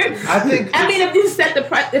 I mean, if you set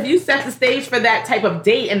the stage for that type of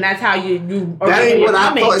date, and that's how you that ain't what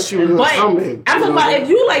I thought she was coming. I'm talking about if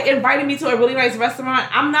you like invited me to a really nice restaurant,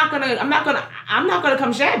 I'm not gonna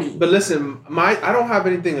come shabby. But listen, I don't have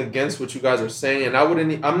anything against what you guys are saying, and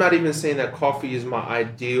I'm not even saying that coffee is my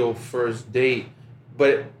ideal first date.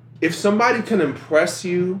 But if somebody can impress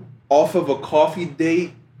you off of a coffee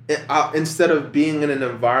date instead of being in an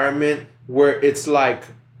environment where it's like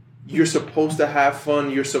you're supposed to have fun,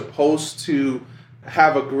 you're supposed to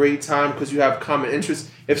have a great time because you have common interests.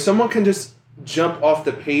 If someone can just jump off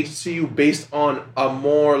the page to you based on a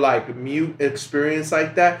more like mute experience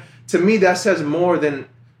like that, to me that says more than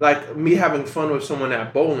like me having fun with someone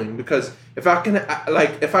at bowling. Because if I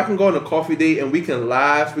can go on a coffee date and we can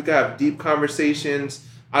laugh, we can have deep conversations,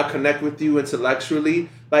 I connect with you intellectually,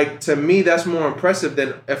 like to me that's more impressive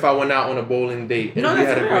than if I went out on a bowling date and we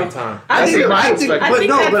had a great time. I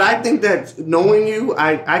think that knowing you,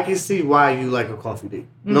 I can see why you like a coffee date.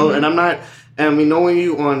 Mm-hmm. No, and I'm not. I mean, knowing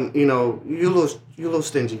you on, you a little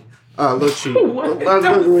stingy. A little cheap.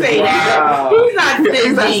 Don't say that. He's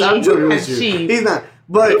not stingy. I'm joking with you. He's not.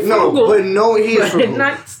 But no, but knowing he is frugal.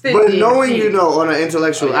 But knowing you know on an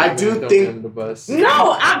intellectual, I do think.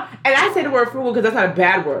 No, I say the word frugal because that's not a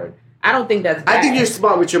bad word. I don't think that's bad. I think you're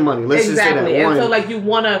smart with your money. Let's just say that. And so like you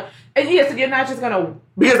wanna, and yes, you're not just gonna.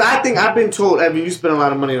 Because I think I've been told, Evan, you spend a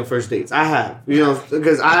lot of money on first dates. I have,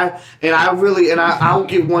 because I'll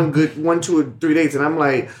get 1, 2, or 3 dates, and I'm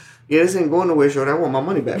like, yeah, this ain't going nowhere, short. I want my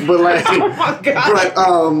money back. But like, oh my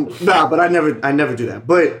God. But I never do that.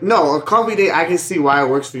 But no, a coffee date, I can see why it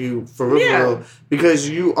works for you for real, because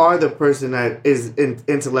you are the person that is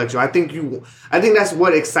intellectual. I think that's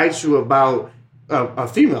what excites you about a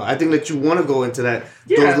female. I think that you want to go into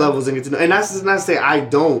those levels and get to know. And that's not to say I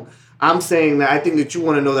don't. I'm saying that I think that you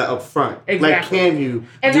want to know that up front. Exactly. Like, can you do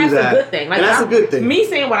that? And that's a good thing. Like, and that's a good thing. Me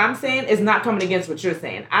saying what I'm saying is not coming against what you're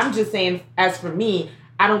saying. I'm just saying, as for me,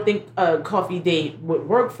 I don't think a coffee date would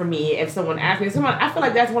work for me if someone asked me. I feel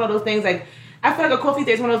like that's one of those things, like, I feel like a coffee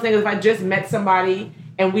date is one of those things if I just met somebody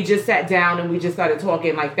and we just sat down and we just started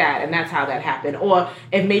talking like that, and that's how that happened. Or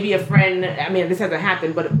if maybe a friend, I mean, this hasn't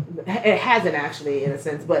happened, but it hasn't actually in a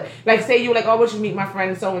sense. But like, say you were like, oh, we should meet my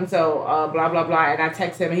friend so-and-so, blah, blah, blah. And I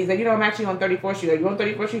text him and he's like, I'm actually on 34th Street. Are you on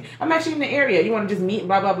 34th Street? I'm actually in the area. You want to just meet,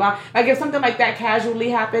 blah, blah, blah. Like, if something like that casually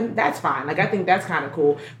happened, that's fine. Like, I think that's kind of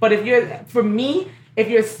cool. But if you're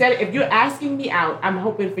asking me out, I'm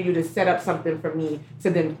hoping for you to set up something for me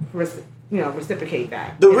to then reciprocate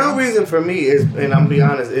that. The real reason for me is, and I'm be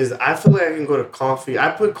honest, is I feel like I can go to coffee.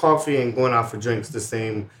 I put coffee and going out for drinks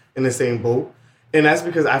in the same boat, and that's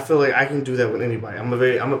because I feel like I can do that with anybody. I'm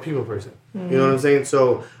a people person. Mm-hmm. You know what I'm saying?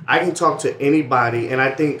 So I can talk to anybody, and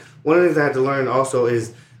I think one of the things I had to learn also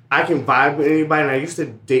is I can vibe with anybody. And I used to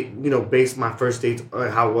date, base my first dates on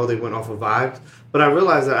how well they went off of vibes. But I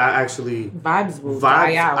realized that I actually vibes will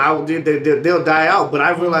die out. They'll die out. But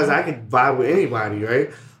I realized I could vibe with anybody, right?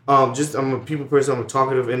 I'm a people person. I'm a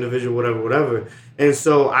talkative individual, whatever. And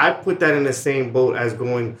so I put that in the same boat as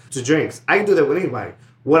going to drinks. I can do that with anybody.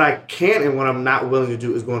 What I can't and what I'm not willing to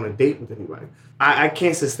do is go on a date with anybody. I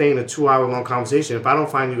can't sustain a 2-hour long conversation. If I don't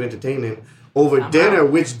find you entertaining over dinner,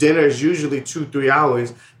 which dinner is usually 2-3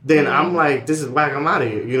 hours, then I'm like, this is whack, I'm out of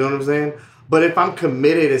here. You know what I'm saying? But if I'm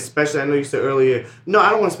committed, especially, I know you said earlier, no, I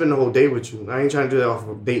don't want to spend the whole day with you. I ain't trying to do that off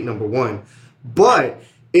of date number 1. But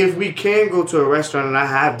if we can go to a restaurant,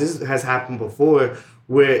 and this has happened before,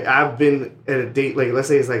 where I've been at a date, like let's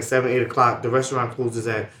say it's like 7, 8 o'clock, the restaurant closes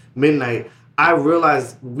at midnight. I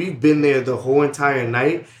realized we've been there the whole entire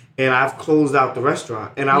night, and I've closed out the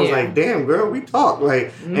restaurant. And I was like, damn, girl, we talked.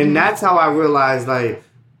 Like, and that's how I realized, like,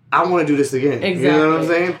 I want to do this again. Exactly. You know what I'm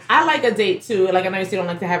saying? I like a date too. Like, I know you still don't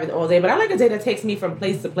like to have it all day, but I like a date that takes me from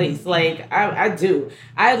place to place. Like, I do.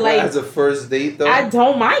 I like. As a first date, though? I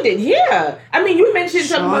don't mind it. Yeah. I mean, you mentioned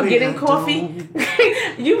something about getting coffee.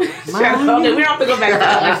 Okay, we don't have to go back to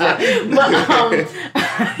that.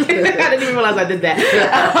 But I didn't even realize I did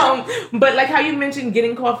that. But like how you mentioned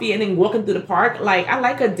getting coffee and then walking through the park. Like, I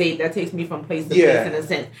like a date that takes me from place to place in a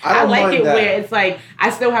sense. I like it where it's like I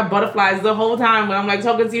still have butterflies the whole time when I'm like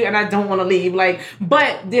talking to you and I don't want to leave. Like,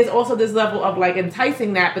 but there's also this level of like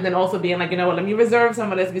enticing that, but then also being like, you know what, let me reserve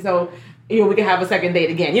some of this so we can have a second date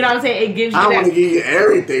again. You know what I'm saying? It gives you I want to give you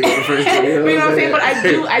everything on the first date. You know what I'm saying? But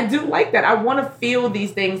I do like that. I want to feel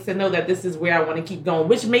these things to know that this is where I want to keep going,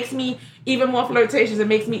 which makes me even more flirtatious. It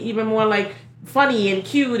makes me even more like funny and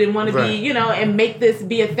cute and want to be, and make this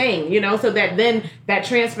be a thing, so that then that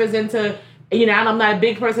transfers into, and I'm not a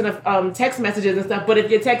big person of text messages and stuff, but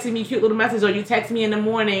if you're texting me cute little messages, or you text me in the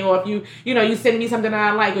morning, or if you send me something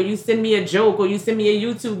that I like, or you send me a joke, or you send me a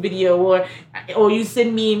YouTube video, or you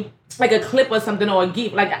send me like a clip or something, or a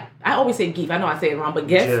GIF. Like, I always say GIF. I know I say it wrong, but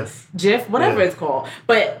GIF, whatever it's called.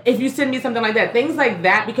 But if you send me something like that, things like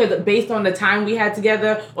that, because based on the time we had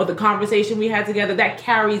together or the conversation we had together, that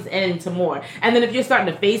carries into more. And then if you're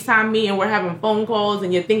starting to FaceTime me and we're having phone calls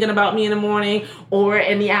and you're thinking about me in the morning or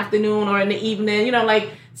in the afternoon or in the evening, like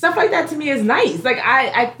stuff like that to me is nice. Like,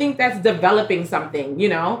 I think that's developing something,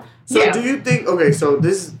 So do you think, okay, so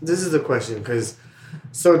this is a question, because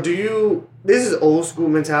this is old school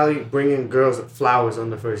mentality, bringing girls flowers on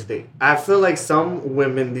the first date. I feel like some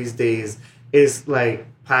women these days is like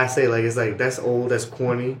passe, like it's like that's old, that's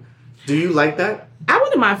corny. Do you like that? I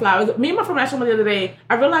wouldn't mind flowers. Me and my friend asked someone the other day,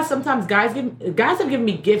 I realized sometimes guys have given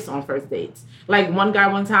me gifts on first dates. Like one guy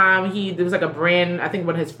one time, there was like a brand, I think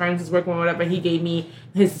one of his friends was working with or whatever, he gave me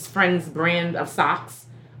his friend's brand of socks.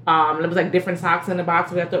 There was like different socks in the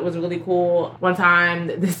box, which I thought was really cool. One time,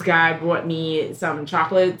 this guy brought me some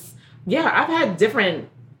chocolates. Yeah, I've had different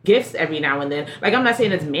gifts every now and then. Like, I'm not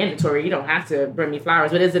saying it's mandatory. You don't have to bring me flowers,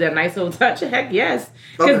 but is it a nice little touch? Heck yes.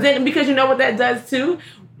 Because you know what that does too?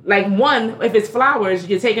 Like, one, if it's flowers,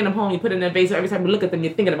 you're taking them home, you put it in a vase, so every time you look at them,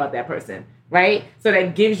 you're thinking about that person, right? So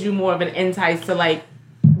that gives you more of an entice to like.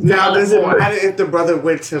 Now, does it matter if the brother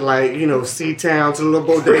went to, like, C-Town, to the little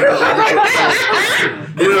bodega?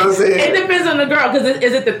 You know what I'm saying? It depends on the girl, because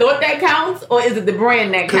is it the thought that counts, or is it the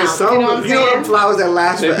brand that counts? Because some, flowers that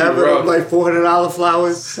last forever, like $400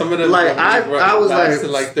 flowers. Some of them, like, I was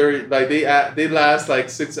like 30, like they last like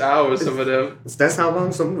 6 hours. Some of them. That's how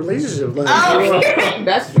long some relationships last.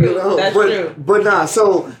 That's true. That's true. But nah.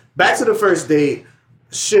 So back to the first date.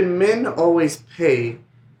 Should men always pay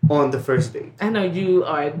on the first date? I know you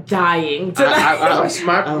are dying to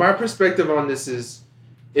my perspective on this is,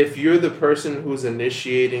 if you're the person who's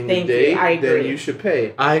initiating the date, then you should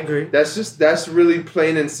pay. I agree. That's really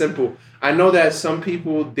plain and simple. I know that some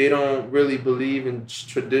people, they don't really believe in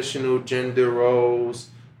traditional gender roles,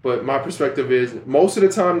 but my perspective is most of the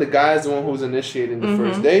time the guy's the one who's initiating the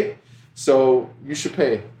first date, so you should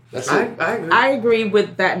pay. That's it. I agree. I agree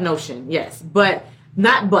with that notion, yes, but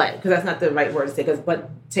because that's not the right word to say, because but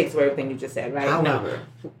takes away everything you just said, right? However,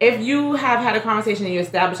 no. If you have had a conversation and you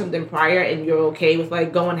established something prior and you're okay with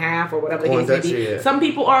like going half or whatever the case may be, some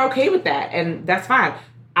people are okay with that, and that's fine.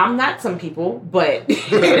 I'm not some people, but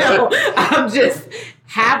I'm just,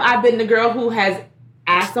 have I been the girl who has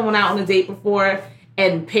asked someone out on a date before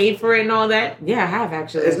and paid for it and all that? Yeah, I have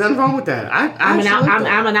actually. There's nothing wrong with that. I'm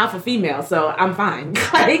an alpha female, so I'm fine.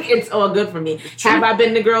 Like, it's all good for me. True. Have I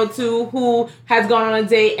been the girl too who has gone on a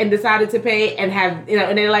date and decided to pay and have,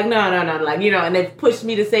 and they're like, no, like, and they've pushed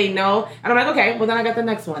me to say no, and I'm like, okay, well then I got the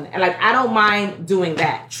next one, and like, I don't mind doing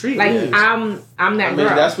that. I'm that girl.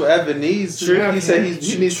 That's what Evan needs. He said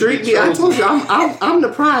he needs to treat me. I told you, I'm the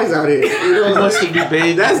prize out here. He wants to be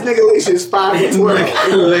baby. That's nigga 5 and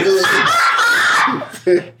 12.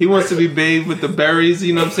 He wants to be bathed with the berries.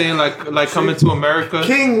 You know what I'm saying? Like coming to America.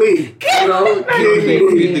 King me. You know, king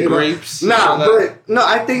me. Feed the grapes.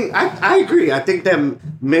 I think I agree. I think that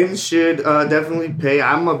men should definitely pay.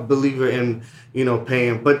 I'm a believer in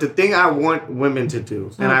paying. But the thing I want women to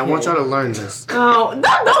do, and I want y'all to learn this. Oh,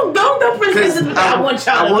 don't present it. I want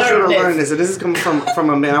y'all to learn this. And this is coming from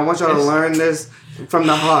a man. I want y'all to learn this from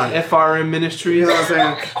the heart. FRM Ministries. You know what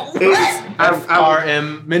I'm saying?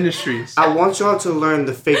 FRM Ministries. I want y'all to learn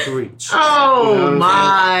the fake reach. Oh,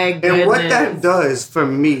 my goodness. And what that does for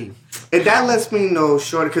me, and that lets me know,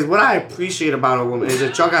 shorty, because what I appreciate about a woman is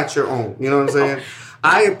that y'all got your own. You know what I'm saying?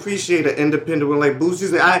 I appreciate an independent woman like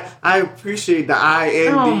Boosie. I appreciate the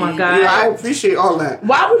IND. Oh my God! I appreciate all that.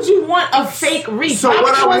 Why would you want a fake reach? So Why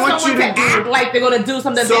what I want you to act like they're gonna do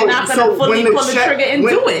something they're not gonna fully pull the trigger and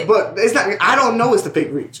do it? But it's not. I don't know it's the fake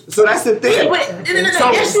reach. So that's the thing. Yeah, but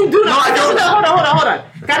yes, you do. Hold on.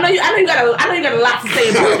 I know you got a lot to say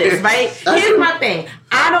about this, right? Here's my thing.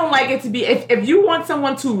 I don't like it to be if you want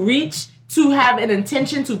someone to reach, to have an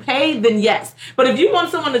intention to pay, then yes. But if you want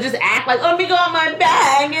someone to just act like, let me go on my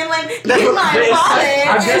bag and like get my wallet.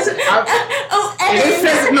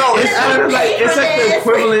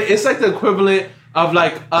 It's like the equivalent of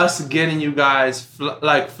like us getting you guys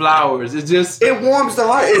like flowers. It warms the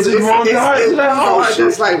heart. It warms the heart.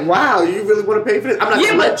 It's like, wow, you really want to pay for this? I'm not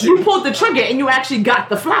gonna let you pulled the trigger and you actually got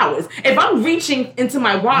the flowers. If I'm reaching into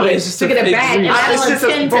my wallet to get a bag and I don't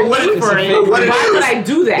intend to pay for it, why would I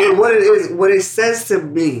do that? What it says to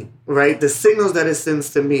me, right? The signals that it sends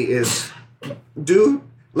to me is, dude,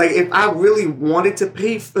 like if I really wanted to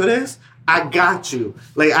pay for this, I got you.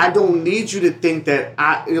 Like, I don't need you to think that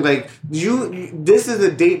this is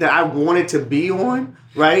a date that I wanted to be on,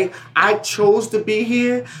 right? I chose to be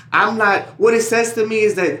here. What it says to me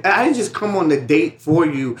is that I didn't just come on the date for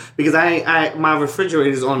you because my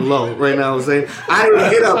refrigerator is on low right now. I'm saying I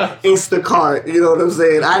didn't hit up Instacart. You know what I'm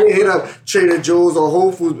saying? I didn't hit up Trader Joe's or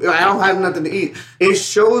Whole Foods. I don't have nothing to eat. It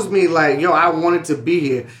shows me like, yo, I wanted to be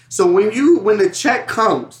here. So when the check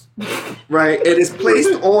comes, right, and it's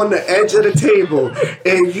placed on the edge of the table,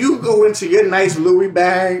 and you go into your nice Louis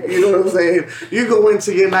bag, you know what I'm saying? You go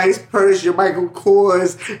into your nice purse, your Michael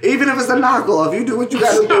Kors, even if it's a knockoff, you do what you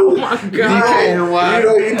gotta do. Oh my God.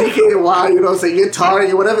 Your DKNY, you know what I'm saying? Your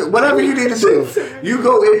Target, whatever you need to do. You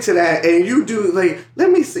go into that and you do like,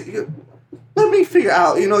 let me see. Let me figure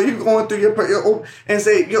out, you're going through your and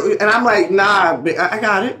say, and I'm like, nah, I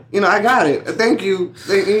got it. I got it. Thank you.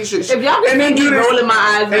 If y'all can see me rolling my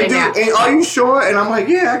eyes right now. And are you sure? And I'm like,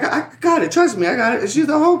 yeah, I got it. Trust me, I got it. And she's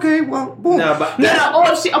like, okay, well, boom.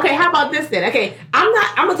 Okay, how about this then? Okay, I'm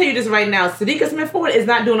going to tell you this right now. Sadiqa Smith-Ford is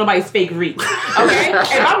not doing nobody's fake reach. Okay?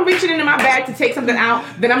 If I'm reaching into my bag to take something out,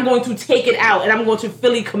 then I'm going to take it out and I'm going to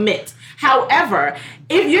fully commit. However,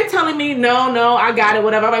 if you're telling me, no, I got it,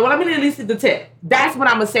 whatever, I'm like, well, let me at least get the tip. That's what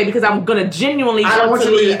I'm going to say because I'm going to genuinely I don't want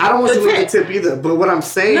you to leave the tip either. But what I'm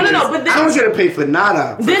saying is, but then, I don't want you to pay for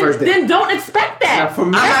nada for the first date. Then don't expect that. Yeah, for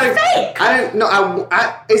me, that's fake. I didn't know.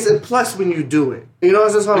 It's a plus when you do it. That's what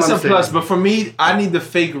I'm saying. It's a plus, but for me, I need the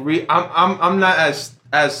fake I'm not as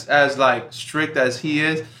like strict as he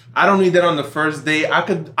is. I don't need that on the first date.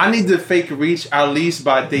 I need the fake reach at least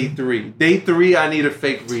by day 3. Day 3, I need a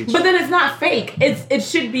fake reach. But then it's not fake. It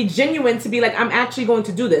should be genuine to be like, I'm actually going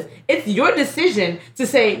to do this. It's your decision to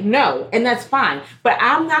say no, and that's fine. But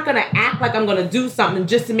I'm not going to act like I'm going to do something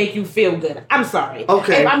just to make you feel good. I'm sorry.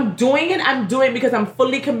 Okay. If I'm doing it, I'm doing it because I'm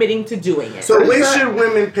fully committing to doing it. So when should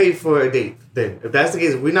women pay for a date then? If that's the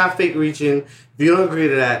case, if we're not fake reaching, if you don't agree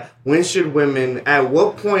to that, when should women, at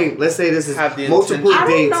what point, let's say this is multiple dates. I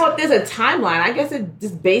don't know if there's a timeline. I guess it's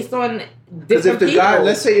just based on different people. Guy,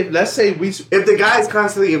 let's say if the guy's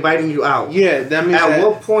constantly inviting you out, yeah, that means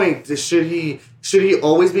what point should he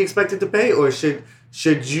always be expected to pay, or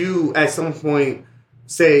should you at some point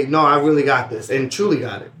say, no, I really got this and truly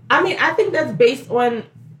got it? I mean, I think that's based on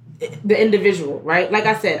the individual, right? Like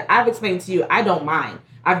I said, I've explained to you, I don't mind.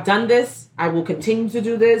 I've done this. I will continue to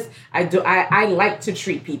do this. I like to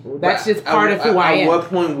treat people. That's just part of who I am. At what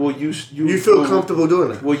point will you feel comfortable doing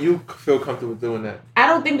that? Will you feel comfortable doing that? I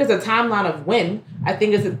don't think there's a timeline of when. I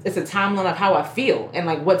think it's a timeline of how I feel and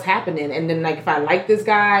like what's happening. And then like if I like this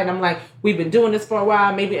guy and I'm like, we've been doing this for a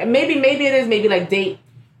while. Maybe it is maybe like date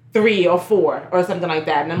 3 or 4 or something like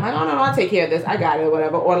that. And I'm like, oh no, I'll take care of this. I got it, or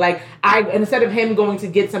whatever. Or like instead of him going to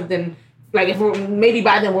get something. Like if maybe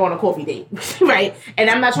by then we're on a coffee date, right? And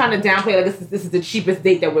I'm not trying to downplay like this is the cheapest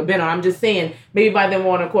date that we've been on. I'm just saying maybe by then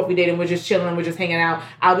we're on a coffee date and we're just chilling, we're just hanging out.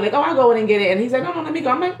 I'll be like, oh, I'll go in and get it, and he's like, no, let me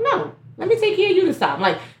go. I'm like, no, let me take care of you this time.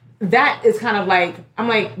 Like that is kind of like I'm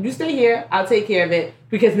like, you stay here, I'll take care of it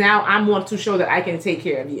because now I want to show that I can take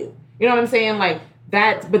care of you. You know what I'm saying? Like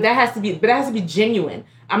that has to be genuine.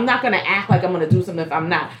 I'm not gonna act like I'm gonna do something if I'm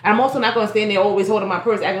not. And I'm also not gonna stand there always holding my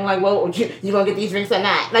purse, acting like, well, you gonna get these drinks or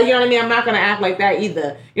not? Like, you know what I mean? I'm not gonna act like that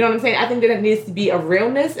either. You know what I'm saying? I think that it needs to be a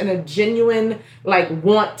realness and a genuine like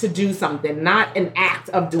want to do something, not an act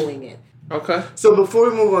of doing it. Okay. So before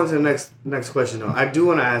we move on to the next question, though, I do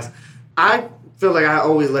want to ask. I feel like I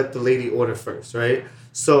always let the lady order first, right?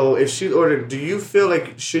 So if she ordered, do you feel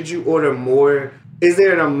like should you order more? Is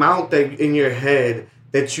there an amount that in your head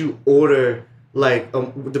that you order? Like,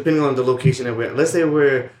 depending on the location that we're at. Let's say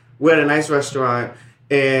we're at a nice restaurant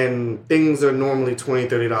and things are normally $20,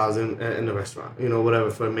 $30 in the restaurant. You know, whatever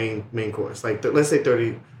for a main course. Like, let's say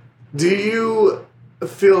 $30. Do you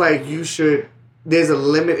feel like you should... There's a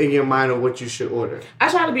limit in your mind of what you should order? I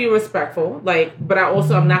try to be respectful, like, but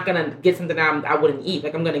I'm not going to get something that I wouldn't eat.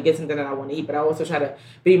 Like, I'm going to get something that I want to eat, but I also try to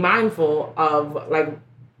be mindful of, like,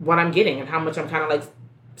 what I'm getting and how much I'm kind of, like,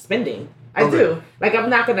 spending. I do. Like, I'm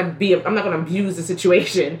not gonna abuse the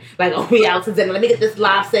situation. Like, oh, we out to dinner. Let me get this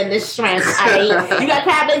lobster and this shrimp. You got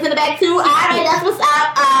crab legs in the back too? All right, that's what's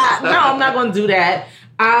up. No, I'm not gonna do that.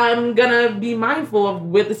 I'm gonna be mindful of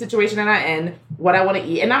with the situation that I'm in, what I want to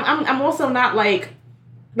eat, and I'm also not like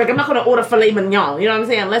I'm not gonna order filet mignon. You know what I'm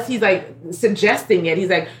saying? Unless he's like suggesting it. He's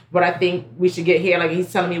like, what I think we should get here. Like, he's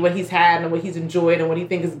telling me what he's had and what he's enjoyed and what he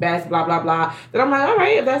thinks is best. Blah blah blah. Then I'm like, all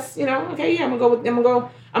right, if that's okay, yeah, I'm gonna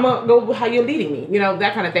go with how you're leading me. You know,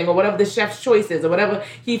 that kind of thing, or whatever the chef's choice is, or whatever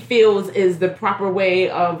he feels is the proper way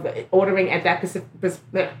of ordering at that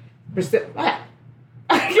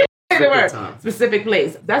specific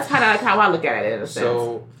place. That's how I look at it in a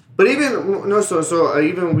sense. But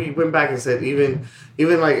even we went back and said even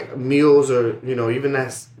like meals or even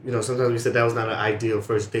that's sometimes we said that was not an ideal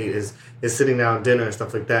first date is sitting down dinner and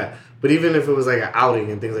stuff like that. But even if it was like an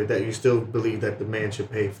outing and things like that, you still believe that the man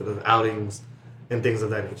should pay for the outings and things of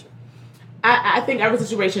that nature. I think every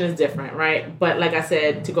situation is different, right? But like I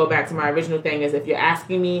said, to go back to my original thing is if you're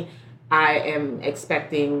asking me, I am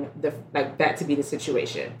expecting that to be the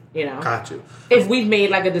situation, Got you. If we've made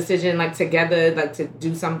like a decision like together, like to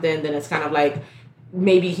do something, then it's kind of like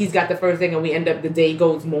maybe he's got the first thing and we end up the day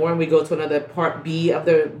goes more and we go to another part B of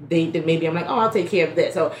the date. Then maybe I'm like, oh, I'll take care of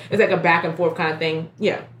this. So it's like a back and forth kind of thing.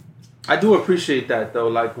 Yeah. I do appreciate that though.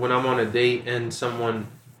 Like when I'm on a date and someone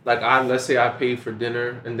let's say I pay for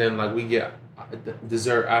dinner and then like we get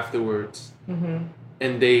dessert afterwards. Mm-hmm.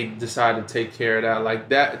 And they decide to take care of that. Like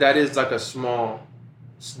that is like a small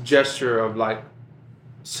gesture of like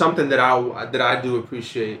something that I do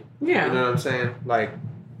appreciate. Yeah. You know what I'm saying? Like,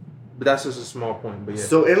 but that's just a small point. But yeah.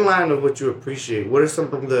 So in line of what you appreciate, what are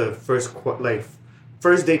some of the first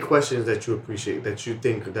date questions that you appreciate that you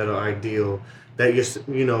think that are ideal, that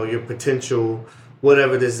your potential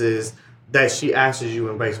whatever this is that she asks you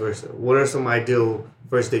and vice versa? What are some ideal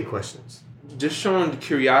first date questions? Just showing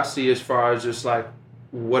curiosity as far as just like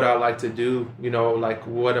what I like to do, like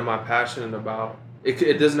what am I passionate about?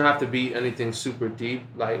 It doesn't have to be anything super deep.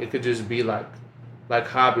 Like it could just be like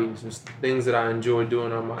hobbies, just things that I enjoy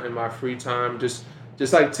doing in my free time. Just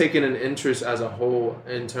like taking an interest as a whole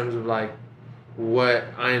in terms of like what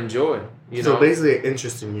I enjoy. So basically, an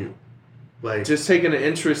interest in you, like just taking an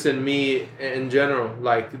interest in me in general.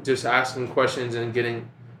 Like just asking questions and getting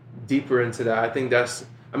deeper into that. I think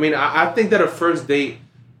I think that a first date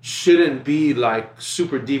shouldn't be like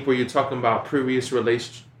super deep where you're talking about previous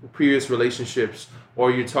relationships or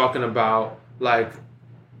you're talking about like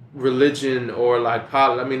religion or like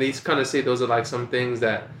politics. I mean, they kind of say those are like some things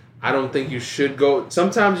that I don't think you should go.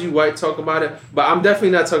 Sometimes you might talk about it, but I'm definitely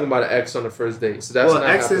not talking about an ex on the first date. So that's not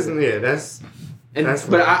ex isn't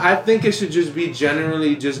But I think it should just be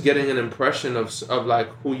generally just getting an impression of like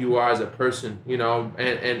who you are as a person,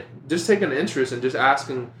 and just taking an interest and just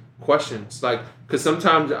asking questions, like, because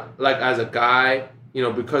sometimes, like, as a guy,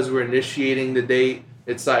 because we're initiating the date,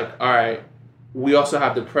 it's like, all right, we also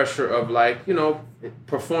have the pressure of, like,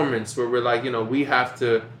 performance, where we're like, we have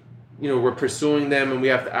to, we're pursuing them and we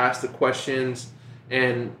have to ask the questions,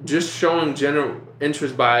 and just showing general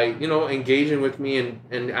interest by, engaging with me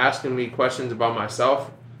and asking me questions about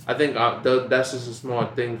myself. I think that's just a small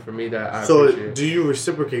thing for me that I appreciate. So do you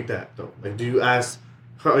reciprocate that, though? Like, do you ask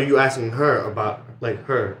her, are you asking her about, like,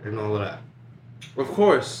 her and all of that? Of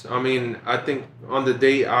course. I mean, I think on the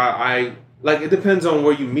date, I like, it depends on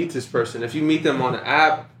where you meet this person. If you meet them on an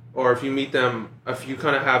app, or if you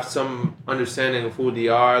kind of have some understanding of who they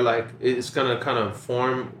are, like, it's going to kind of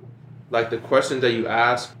form, like, the questions that you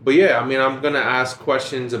ask. But yeah, I mean, I'm going to ask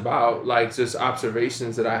questions about, like, just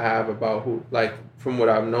observations that I have about who, like, from what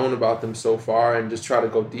I've known about them so far, and just try to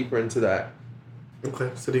go deeper into that. Okay.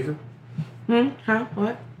 Sadiqa? Huh?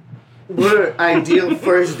 What? What are ideal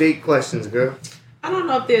first date questions, girl? I don't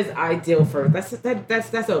know if there's ideal first.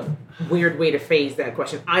 That's a weird way to phrase that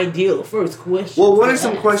question. Ideal first question. Well, what are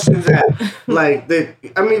some questions that like that?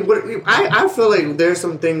 I mean, I feel like there's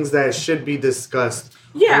some things that should be discussed.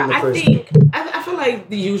 Yeah, I feel like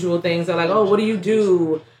the usual things are like, oh, what do you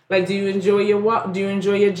do? Like, do you enjoy your work? Do you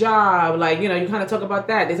enjoy your job? Like, you kind of talk about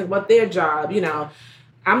that. They talk about their job.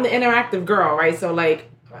 I'm the interactive girl, right? So like,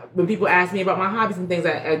 when people ask me about my hobbies and things,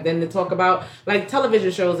 then they talk about like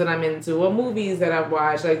television shows that I'm into or movies that I've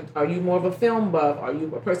watched. Like, are you more of a film buff? Are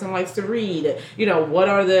you a person who likes to read? What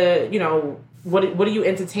are the, what are you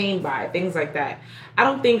entertained by? Things like that. I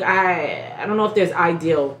don't know if there's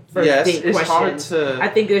ideal first date it's questions. Hard to... I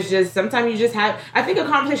think it's just, sometimes you just have, I think a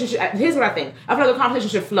conversation should, here's what I think. I feel like a conversation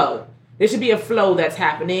should flow. There should be a flow that's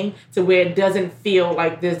happening to where it doesn't feel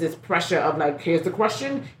like there's this pressure of like, here's the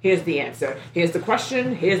question, here's the answer. Here's the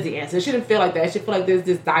question, here's the answer. It shouldn't feel like that. It should feel like there's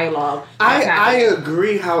this dialogue. I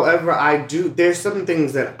agree. However, there's some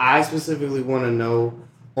things that I specifically want to know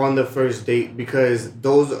on the first date because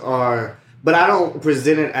those are, but I don't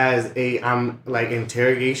present it as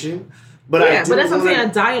interrogation. But that's what I'm saying,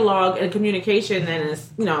 a dialogue and communication, and it's,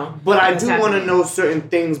 But I do want to know certain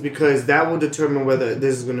things because that will determine whether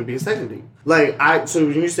this is going to be a second date. So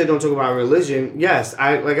when you say don't talk about religion, yes,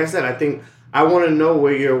 I think I want to know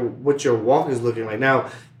what your walk is looking like. Now,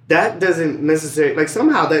 that doesn't necessarily,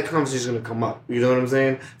 somehow that conversation is going to come up. You know what I'm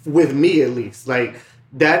saying? With me, at least.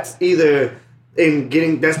 That's either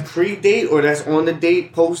that's pre-date or that's on the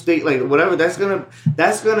date, post-date, whatever. That's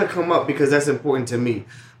gonna come up because that's important to me.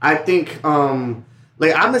 I think, I'm the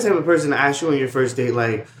type of person to ask you on your first date,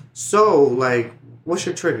 what's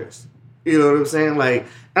your triggers? You know what I'm saying?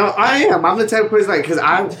 I am. I'm the type of person, because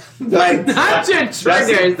I, not your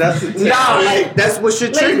triggers. That's what's your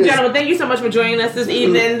triggers. Ladies and gentlemen, thank you so much for joining us this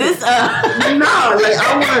evening. This, this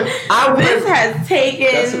has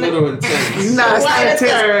taken... That's a little intense. It's not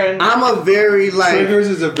intense. I'm a very, Triggers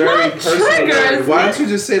is a very personal triggers. word. Why don't you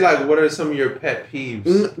just say, what are some of your pet peeves?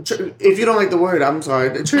 If you don't like the word, I'm sorry.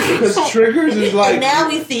 The triggers. Because triggers is And now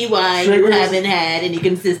we see why you haven't had any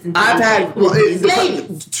consistency. I've had...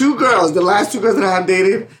 two girls, the last two girls that I have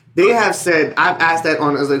dated, they have said, I've asked that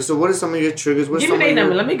on, I was like, so what are some of your triggers? Give me their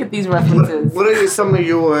number. Let me get these references. What are some of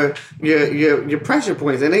your pressure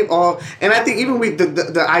points? And they all, and I think even with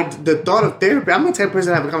the thought of therapy, I'm the type of person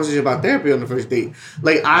to have a conversation about therapy on the first date.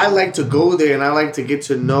 I like to go there and I like to get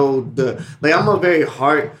to know I'm a very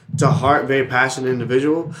heart-to-heart, very passionate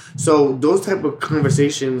individual. So those type of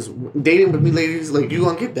conversations, dating with me, ladies, you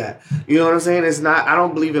gonna get that. You know what I'm saying? It's not, I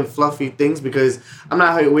don't believe in fluffy things because I'm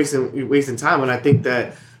not out here wasting time. And I think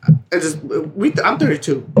that I'm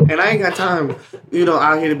 32 and I ain't got time,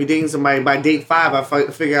 out here to be dating somebody. By date 5, I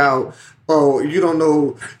figure out, oh, you don't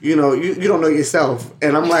know yourself.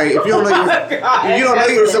 And I'm like, if you don't know you don't know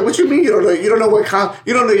yourself, what you mean you don't know? You don't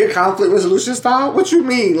know your conflict resolution style? What you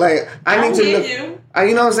mean? I need to know.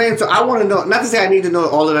 You know what I'm saying? So I want to know, not to say I need to know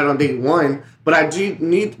all of that on date 1, but I do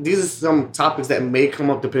need, these are some topics that may come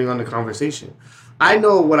up depending on the conversation. I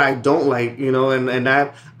know what I don't like, and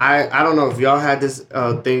that I don't know if y'all had this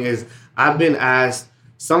thing is I've been asked,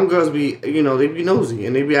 some girls be, they be nosy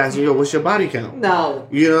and they be asking, yo, what's your body count? No.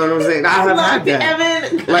 You know what I'm saying? I have had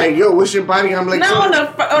that. Yo, what's your body count? I'm like, no,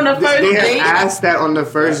 on the first date. They have asked that on the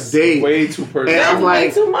first date. Way too personal. And I'm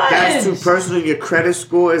like, too much. That's too personal. Your credit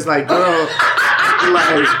score is girl,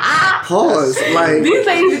 pause. These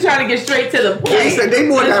ladies are trying to get straight to the point. They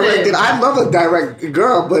more direct than I love a direct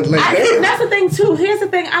girl, but that's the thing too. Here's the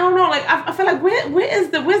thing. I don't know. I feel like where's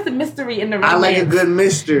the mystery in the romance? I like a good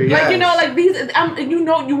mystery. Yes. These.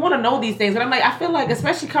 You want to know these things, but I'm like, I feel like,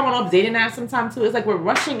 especially coming off dating apps sometimes too, it's like we're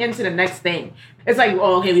rushing into the next thing. It's like,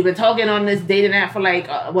 oh, okay, we've been talking on this dating app for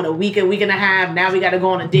a week and a half. Now we got to go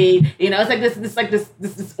on a date. It's like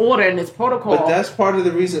this order and this protocol. But that's part of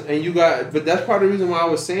the reason, but that's part of the reason why I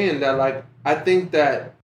was saying that, I think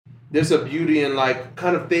that there's a beauty in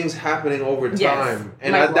kind of things happening over time, yes.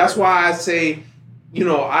 And that's why I say,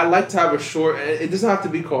 I like to have a short. It doesn't have to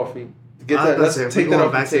be coffee. Let's take that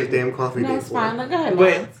off the table. Damn coffee. No, it's fine. Go ahead,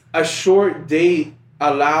 but a short date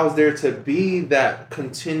allows there to be that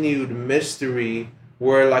continued mystery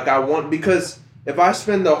where because if I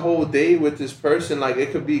spend the whole day with this person,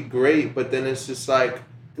 it could be great, but then it's just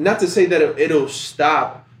not to say that it'll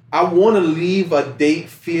stop. I want to leave a date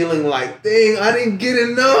feeling dang, I didn't get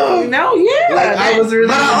enough. No, yeah. I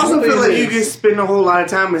also feel like you can spend a whole lot of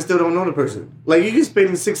time and still don't know the person. You can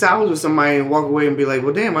spend 6 hours with somebody and walk away and be like,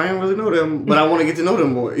 well, damn, I don't really know them, but I want to get to know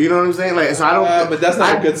them more. You know what I'm saying? So I don't. But that's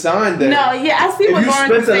not a good sign then. No, yeah, I see what Lauren's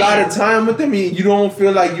saying. If you spent a lot of time with them and you don't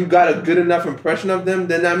feel like you got a good enough impression of them,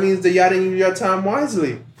 then that means that y'all didn't use your time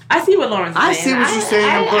wisely. I see what Lauren's saying. I see what you're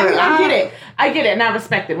saying, but I get it. I get it, and I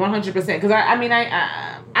respect it 100%. Because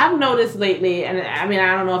I've noticed lately, and I mean,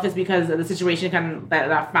 I don't know if it's because of the situation kind of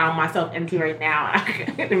that I found myself into right now.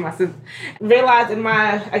 Realized in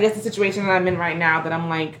the situation that I'm in right now that I'm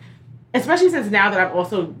like, especially since now that I've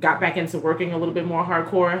also got back into working a little bit more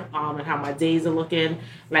hardcore, and how my days are looking,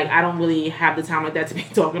 like I don't really have the time like that to be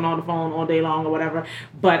talking on the phone all day long or whatever.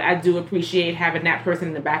 But I do appreciate having that person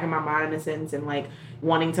in the back of my mind in a sense, and like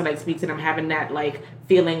wanting to like speak to them, having that like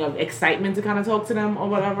feeling of excitement to kind of talk to them or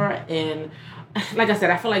whatever. And like I said,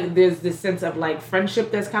 I feel like there's this sense of like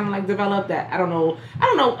friendship that's kind of like developed that I don't know.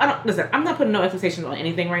 Listen, I'm not putting no expectations on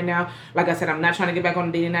anything right now. Like I said, I'm not trying to get back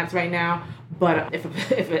on the dating apps right now. But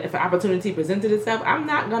if an opportunity presented itself, I'm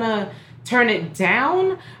not gonna turn it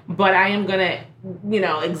down. But I am gonna,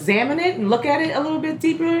 examine it and look at it a little bit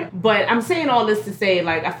deeper. But I'm saying all this to say,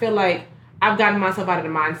 like, I feel like I've gotten myself out of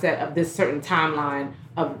the mindset of this certain timeline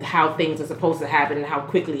of how things are supposed to happen and how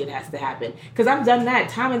quickly it has to happen. Because I've done that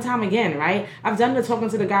time and time again, right? I've done the talking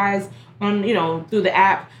to the guys on, through the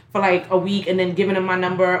app for like a week and then giving them my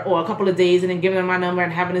number, or a couple of days and then giving them my number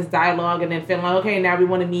and having this dialogue and then feeling like, okay, now we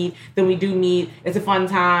want to meet. Then we do meet. It's a fun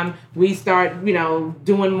time. We start,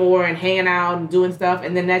 doing more and hanging out and doing stuff.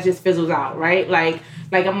 And then that just fizzles out, right? Like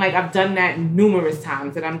I've done that numerous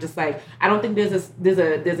times, and I'm just like, I don't think there's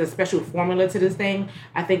a special formula to this thing.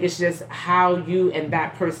 I think it's just how you and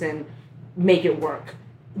that person make it work.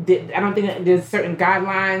 I don't think there's certain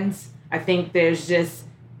guidelines. I think there's just,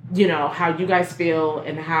 how you guys feel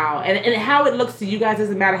and how it looks to you guys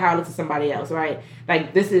doesn't matter how it looks to somebody else, right?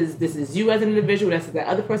 Like this is you as an individual, that's the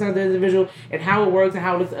other person as an individual, and how it works and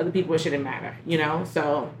how it looks to other people, it shouldn't matter,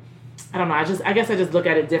 So I don't know. I guess I just look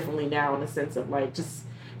at it differently now in the sense of like just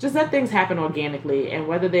let things happen organically, and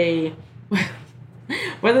whether they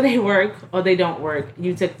work or they don't work,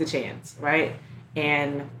 you took the chance, right?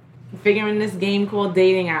 And figuring this game called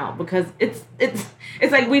dating out, because it's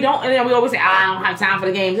like we always say, I don't have time for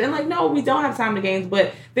the games, and like no, we don't have time for games,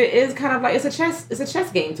 but there is kind of like it's a chess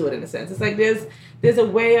game to it in a sense. It's like there's a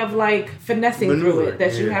way of like finessing through it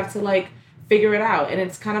that you have to like figure it out, and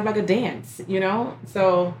it's kind of like a dance,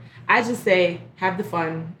 So I just say have the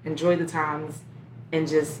fun, enjoy the times, and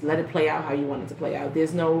just let it play out how you want it to play out.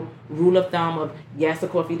 There's no rule of thumb of yes, a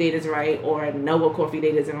coffee date is right, or no, a coffee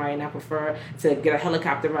date isn't right, and I prefer to get a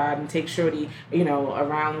helicopter ride and take Shorty,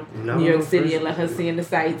 around New York City and let her see in the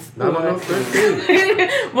sights. Whatever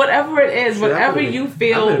it is, whatever you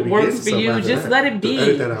feel works for you, just let it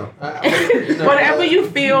be. Whatever you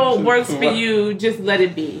feel works for you, just let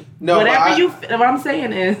it be. No, what I'm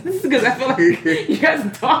saying is, because I feel like you guys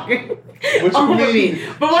are talking over me.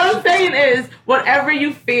 But what I'm saying is, whatever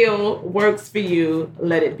you feel works for you,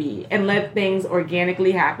 let it be. And let things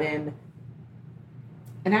organically happen.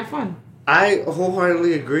 And have fun. I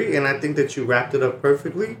wholeheartedly agree, and I think that you wrapped it up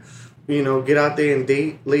perfectly. Get out there and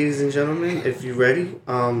date, ladies and gentlemen, if you're ready.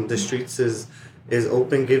 The streets is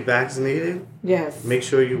open. Get vaccinated. Yes. Make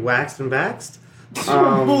sure you waxed and vaxxed.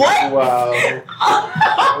 What?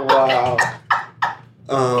 Wow.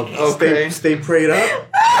 Okay. Stay prayed up.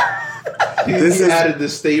 He added the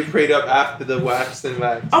stay prayed up after the wax and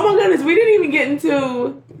vax. Oh my goodness, we didn't even get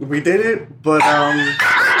into... We did it, but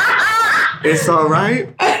it's all right.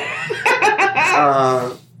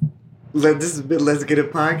 This has been Let's Get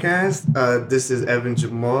It podcast. This is Evan,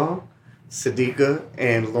 Jamal, Sadiqa,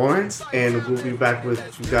 and Lawrence, and we'll be back with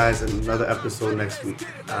you guys in another episode next week.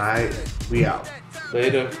 All right, we out.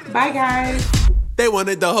 Later. Bye, guys. They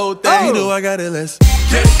wanted the whole thing. You know I got it. Let's